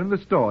of them here in the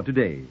store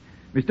today.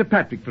 Mr.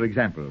 Patrick, for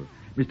example.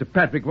 Mr.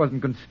 Patrick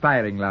wasn't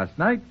conspiring last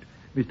night.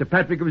 Mr.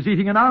 Patrick was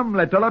eating an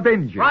omelette a la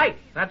Benji. Right,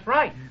 that's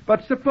right.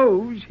 But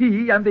suppose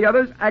he and the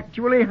others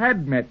actually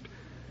had met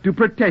to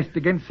protest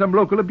against some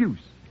local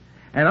abuse.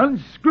 An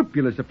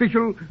unscrupulous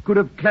official could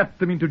have clapped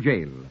them into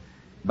jail.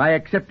 By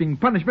accepting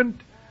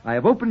punishment, I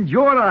have opened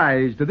your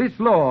eyes to this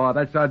law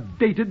that's a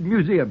dated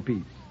museum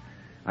piece.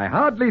 I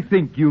hardly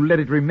think you let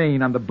it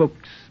remain on the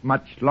books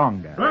much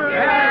longer.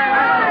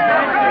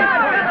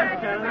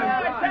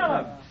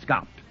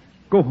 Scott,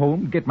 go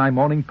home, get my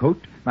morning coat,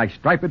 my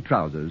striped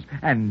trousers,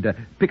 and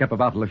pick up a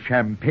bottle of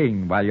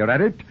champagne while you're at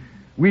it.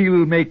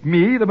 We'll make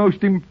me the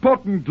most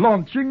important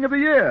launching of the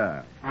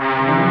year.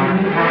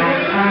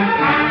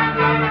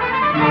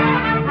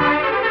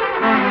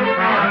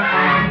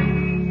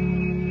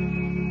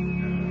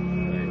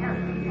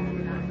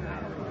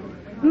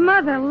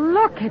 Mother,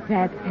 look at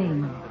that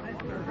thing.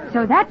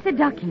 So that's a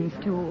ducking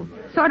stool.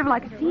 Sort of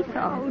like a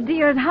seesaw. Oh,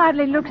 dear, it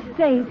hardly looks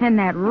safe. And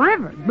that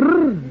river.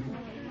 Brrr.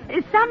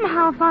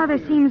 Somehow Father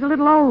seems a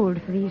little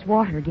old for these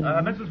water games.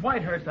 Mrs.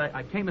 Whitehurst,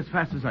 I came as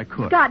fast as I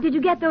could. Scott, did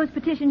you get those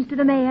petitions to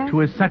the mayor? To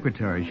his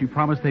secretary. She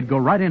promised they'd go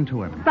right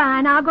into him.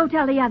 Fine, I'll go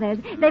tell the others.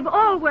 They've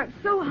all worked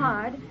so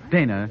hard.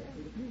 Dana,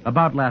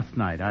 about last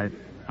night,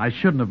 I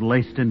shouldn't have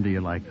laced into you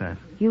like that.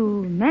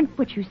 You meant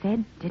what you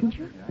said, didn't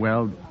you?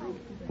 Well,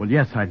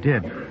 yes, I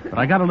did. But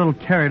I got a little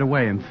carried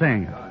away in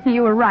saying it.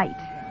 You were right.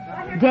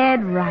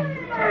 Dead right.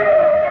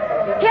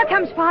 Here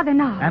comes Father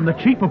now. And the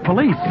chief of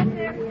police.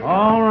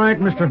 All right,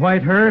 Mr.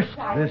 Whitehurst.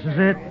 This is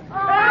it.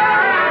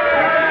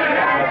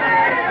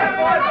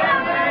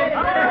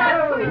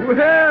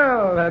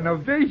 Well, an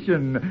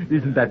ovation.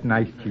 Isn't that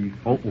nice, Chief?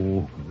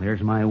 Oh,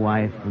 there's my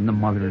wife and the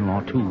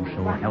mother-in-law, too,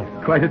 so help.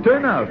 Quite a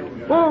turnout.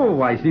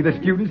 Oh, I see the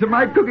students of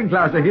my cooking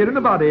class are here in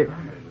the body.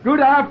 Good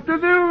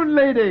afternoon,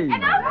 ladies.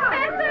 Hello,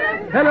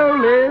 Professor. Hello,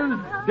 Liz.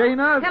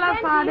 Dana. Hello,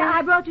 Father.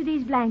 I brought you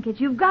these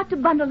blankets. You've got to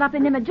bundle up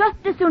in them just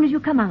as soon as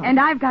you come out. And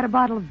I've got a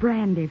bottle of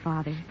brandy,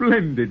 Father.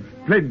 Splendid,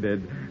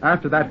 splendid.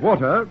 After that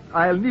water,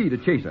 I'll need a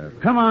chaser.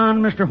 Come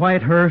on, Mr.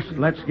 Whitehurst.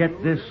 Let's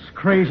get this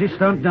crazy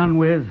stunt done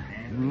with.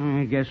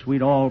 I guess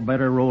we'd all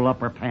better roll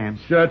up our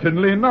pants.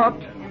 Certainly not.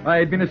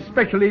 I've been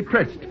especially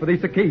pressed for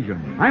this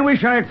occasion. I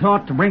wish I'd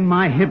thought to bring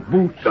my hip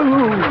boots.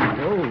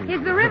 Oh.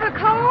 Is the river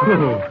cold?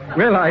 Oh.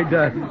 Well,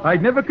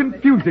 I'd never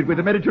confuse it with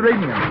the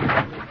Mediterranean.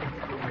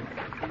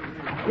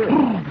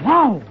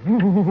 Wow!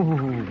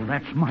 Oh,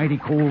 that's mighty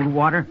cold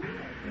water.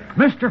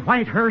 Mr.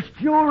 Whitehurst,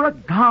 you're a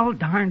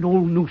gol-darned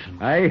old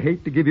nuisance. I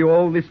hate to give you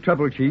all this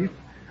trouble, Chief.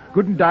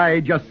 Couldn't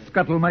I just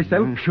scuttle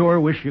myself? I sure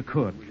wish you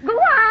could. Go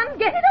on,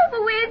 get it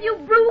over with, you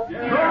brute.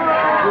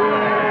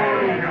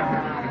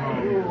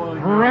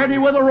 Ready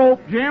with a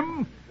rope,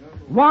 Jim.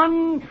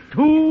 1,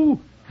 2,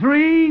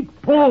 3,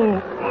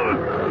 pull.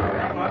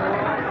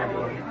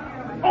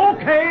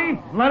 Okay,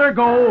 let her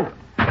go.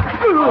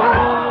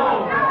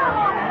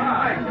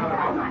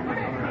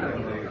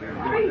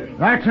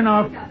 That's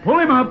enough. Pull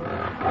him up.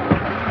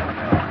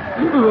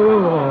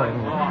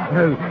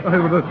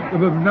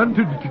 None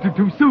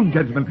too soon,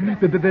 gentlemen.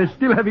 They're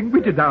still having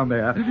winter down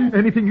there.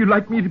 Anything you'd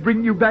like me to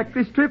bring you back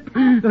this trip?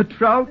 A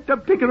trout, a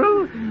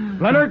pickerel?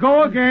 Let her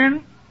go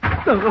again.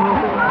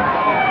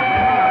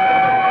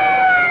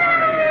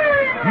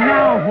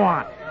 Now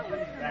what?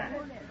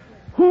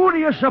 Who do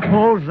you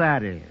suppose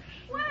that is?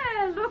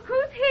 Well, look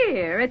who's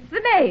dear, it's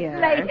the mayor.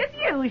 Late as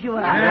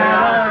usual.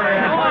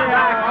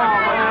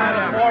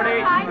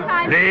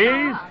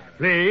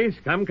 Please,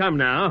 come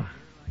now.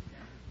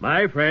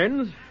 My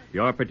friends,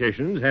 your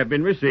petitions have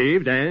been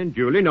received and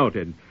duly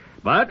noted.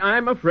 But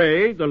I'm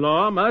afraid the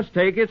law must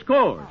take its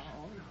course.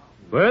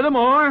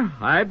 Furthermore,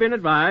 I've been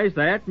advised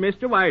that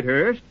Mr.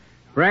 Whitehurst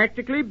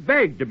practically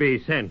begged to be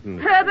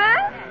sentenced.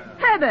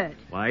 Herbert.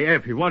 Why,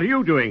 Effie, what are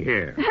you doing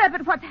here?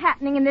 Herbert, what's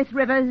happening in this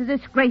river is a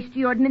disgrace to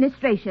your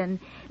administration.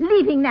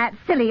 Leaving that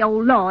silly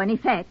old law in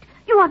effect.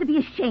 You ought to be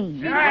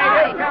ashamed. He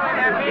won't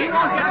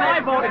get my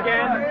vote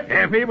again.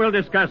 Effie, we'll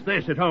discuss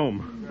this at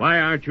home. Why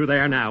aren't you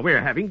there now?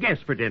 We're having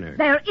guests for dinner.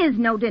 There is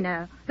no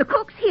dinner. The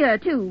cook's here,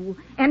 too.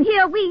 And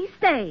here we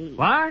stay.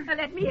 What?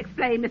 Let me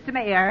explain, Mr.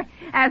 Mayor.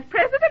 As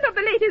president of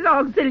the Ladies'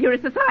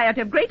 Auxiliary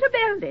Society of Greater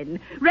Belden,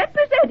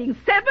 representing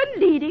 7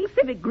 leading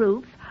civic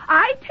groups,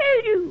 I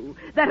tell you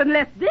that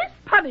unless this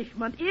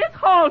punishment is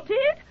halted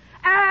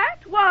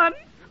at once,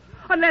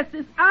 unless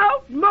this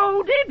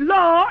outmoded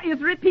law is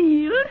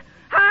repealed,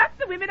 half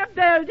the women of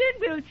Belden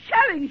will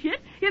challenge it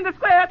in the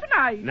square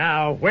tonight.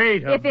 Now,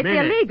 wait a minute. If it's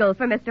illegal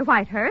for Mr.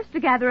 Whitehurst to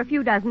gather a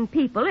few dozen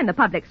people in the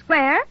public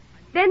square,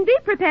 then be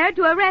prepared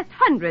to arrest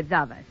hundreds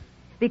of us.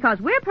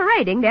 Because we're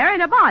parading there in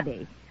a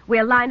body.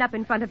 We'll line up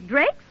in front of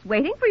Drake's,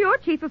 waiting for your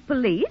chief of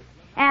police,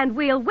 and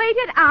we'll wait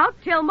it out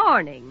till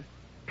morning.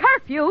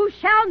 Curfew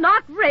shall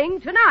not ring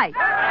tonight.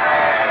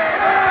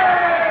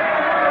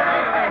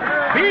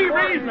 Be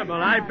reasonable,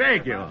 I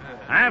beg you.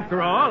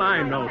 After all,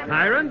 I'm no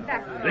tyrant.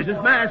 This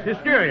is mass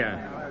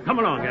hysteria. Come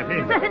along,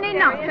 Effie. Certainly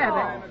not,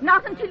 Herbert.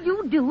 Not until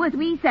you do as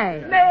we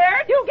say.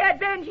 Mayor, do get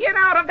Benjamin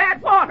out of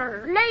that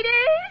water.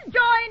 Ladies,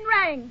 join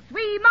ranks.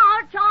 We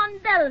march on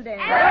Belden.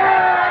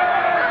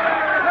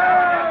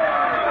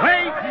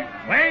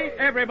 Wait,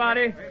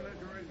 everybody.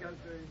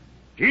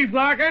 Chief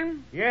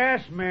Larkin?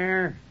 Yes,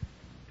 Mayor.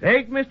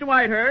 Take Mr.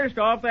 Whitehurst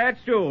off that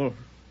stool.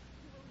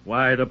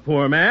 Why, the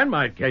poor man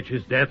might catch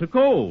his death of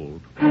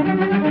cold.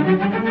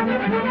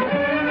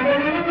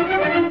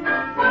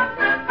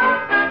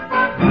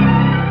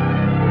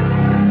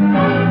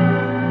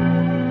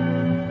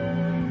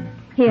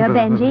 Here,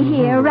 Benji,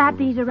 here. Wrap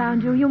these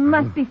around you. You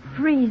must be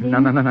freezing.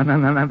 No.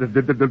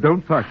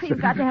 Don't fuss.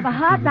 You've got to have a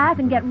hot bath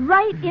and get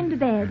right into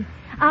bed.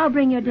 I'll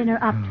bring your dinner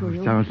up to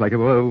you. Sounds like a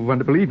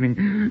wonderful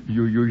evening.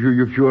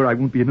 You sure I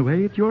won't be in the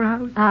way at your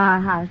house? Our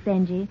house,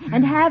 Benji.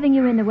 And having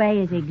you in the way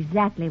is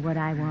exactly what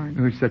I want.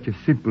 Oh, it's such a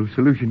simple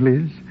solution,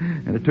 Liz.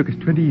 And it took us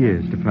 20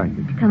 years to find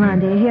it. Come on,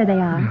 dear. Here they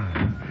are.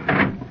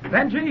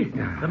 Benji,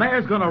 the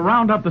mayor's going to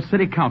round up the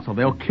city council.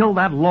 They'll kill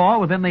that law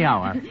within the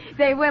hour.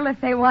 They will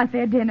if they want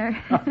their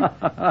dinner.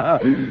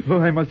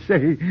 Oh, I must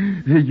say,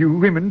 you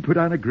women put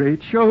on a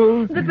great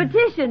show. The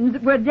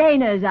petitions were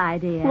Dana's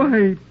idea.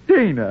 Why,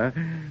 Dana,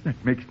 that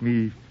makes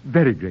me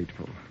very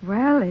grateful.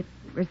 Well, it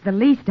was the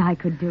least I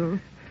could do,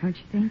 don't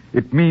you think?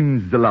 It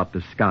means a lot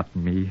to Scott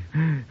and me.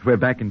 We're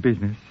back in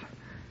business.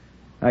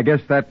 I guess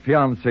that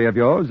fiancé of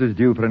yours is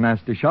due for a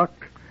nasty shock.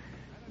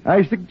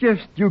 I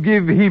suggest you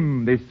give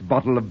him this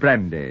bottle of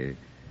brandy,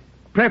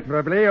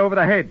 preferably over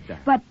the head.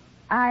 But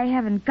I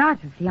haven't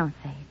got a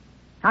fiancé.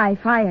 I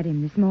fired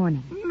him this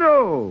morning.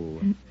 No,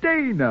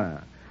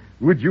 Dana.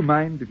 Would you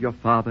mind if your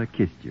father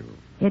kissed you?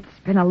 It's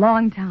been a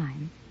long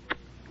time.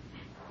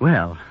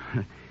 Well,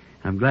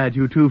 I'm glad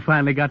you two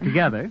finally got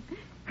together.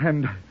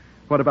 And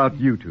what about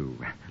you two?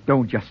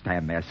 Don't just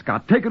stand there,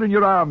 Scott. Take her in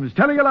your arms.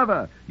 Tell her you love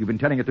her. You've been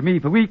telling it to me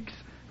for weeks.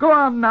 Go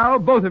on now,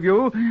 both of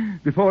you,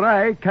 before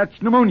I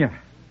catch pneumonia.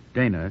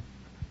 Dana,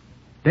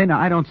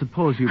 I don't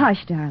suppose you...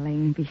 Hush,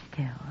 darling, be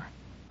still.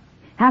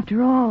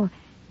 After all,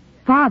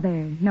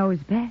 Father knows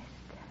best.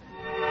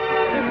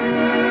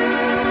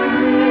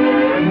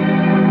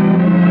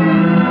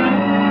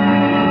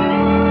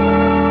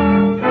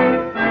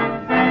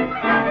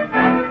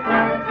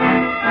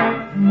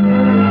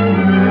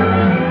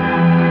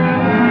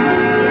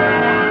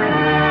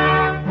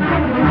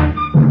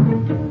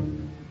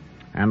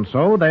 And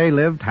so they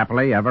lived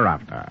happily ever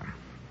after.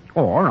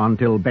 Or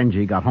until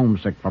Benji got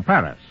homesick for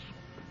Paris.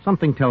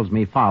 Something tells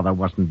me Father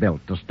wasn't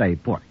built to stay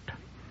put.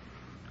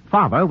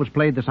 Father was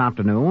played this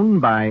afternoon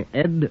by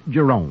Ed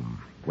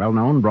Jerome,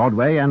 well-known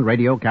Broadway and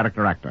radio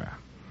character actor.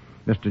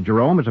 Mr.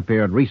 Jerome has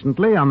appeared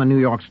recently on the New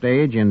York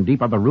stage in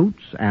Deep Are the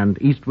Roots and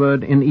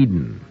Eastward in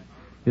Eden.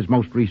 His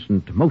most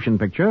recent motion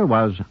picture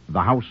was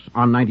The House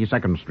on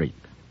 92nd Street.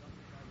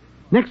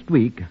 Next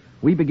week,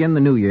 we begin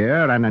the new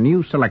year and a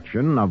new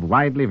selection of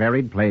widely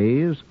varied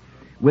plays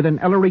with an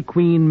Ellery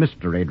Queen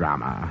mystery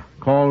drama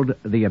called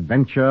The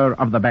Adventure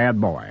of the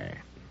Bad Boy.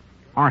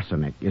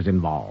 Arsenic is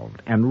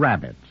involved, and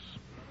rabbits.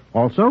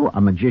 Also,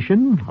 a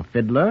magician, a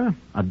fiddler,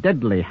 a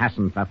deadly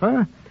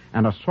Hassenpfeffer,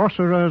 and a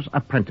sorcerer's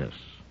apprentice.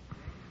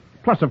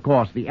 Plus, of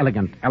course, the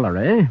elegant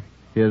Ellery,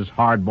 his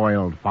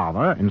hard-boiled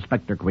father,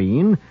 Inspector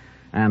Queen,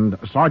 and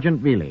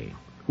Sergeant Veely,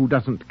 who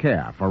doesn't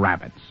care for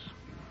rabbits.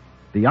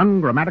 The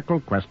ungrammatical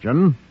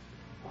question,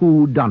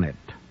 who done it?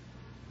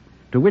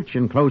 To which,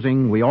 in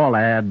closing, we all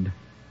add,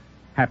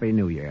 Happy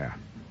New Year.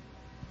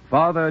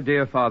 Father,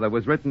 Dear Father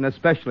was written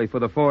especially for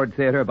the Ford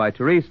Theater by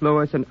Therese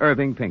Lewis and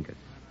Irving Pincus.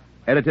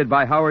 edited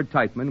by Howard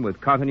Teitman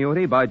with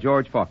continuity by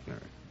George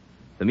Faulkner.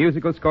 The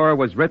musical score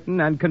was written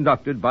and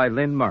conducted by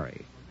Lynn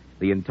Murray.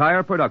 The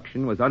entire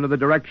production was under the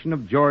direction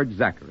of George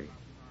Zachary.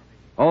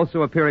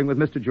 Also appearing with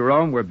Mr.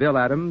 Jerome were Bill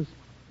Adams,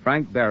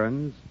 Frank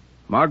Behrens,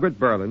 Margaret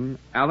Berlin,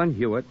 Alan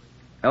Hewitt,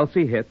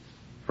 Elsie Hitz,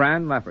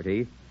 Fran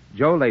Lafferty,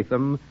 Joe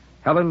Latham,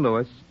 Helen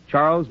Lewis,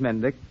 Charles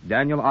Mendick,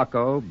 Daniel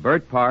Ocko,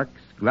 Bert Parks,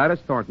 Gladys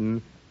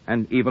Thornton,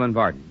 and Evelyn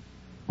Varden.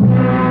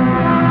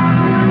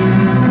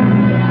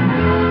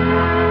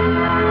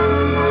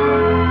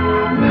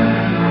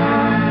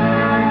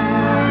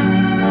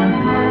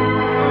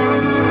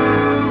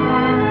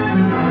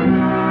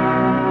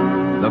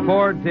 The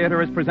Ford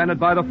Theater is presented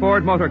by the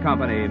Ford Motor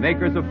Company,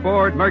 makers of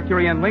Ford,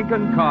 Mercury, and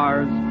Lincoln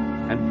cars,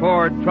 and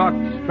Ford trucks,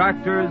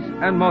 tractors,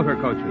 and motor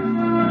coaches.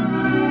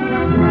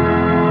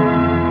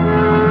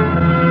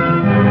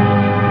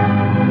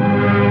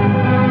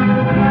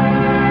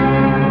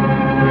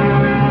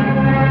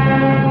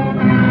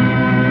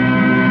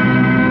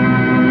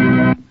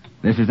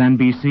 This is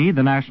NBC,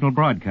 the National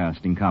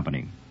Broadcasting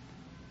Company.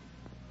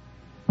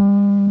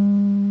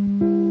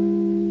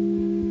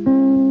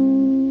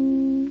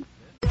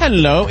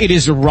 Hello, it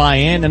is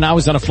Ryan, and I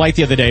was on a flight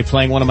the other day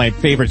playing one of my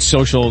favorite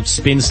social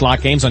spin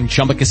slot games on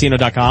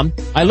ChumbaCasino.com.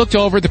 I looked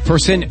over at the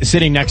person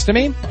sitting next to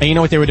me, and you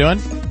know what they were doing?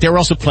 They were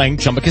also playing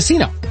Chumba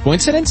Casino.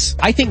 Coincidence?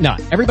 I think not.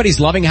 Everybody's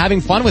loving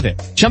having fun with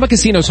it. Chumba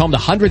Casino is home to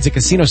hundreds of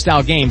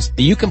casino-style games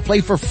that you can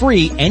play for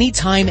free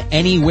anytime,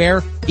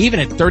 anywhere, even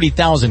at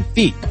 30,000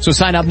 feet. So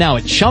sign up now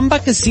at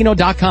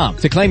ChumbaCasino.com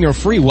to claim your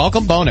free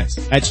welcome bonus.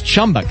 That's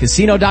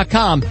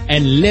ChumbaCasino.com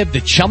and live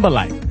the Chumba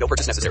life. No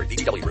purchase necessary.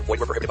 VGW. Void where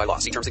prohibited by law.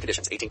 See terms and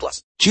conditions.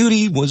 18+.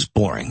 Judy was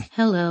boring.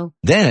 Hello.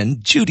 Then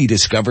Judy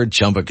discovered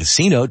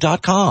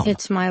ChumbaCasino.com.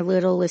 It's my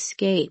little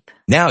escape.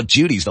 Now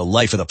Judy's the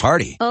life of the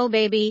party. Oh,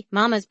 baby,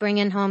 mama's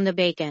bringing home the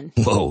bacon.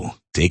 Whoa,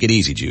 take it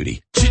easy,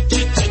 Judy.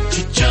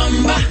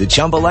 The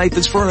Chumba life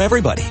is for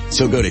everybody.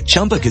 So go to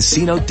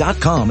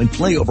ChumbaCasino.com and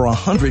play over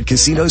 100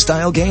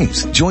 casino-style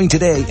games. Join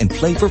today and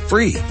play for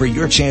free for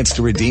your chance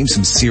to redeem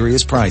some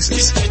serious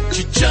prizes.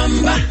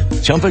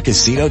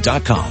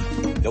 ChumbaCasino.com.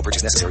 No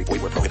purchase necessary.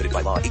 Void where prohibited by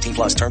law.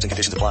 18+. Terms and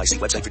conditions apply. See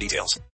website for details.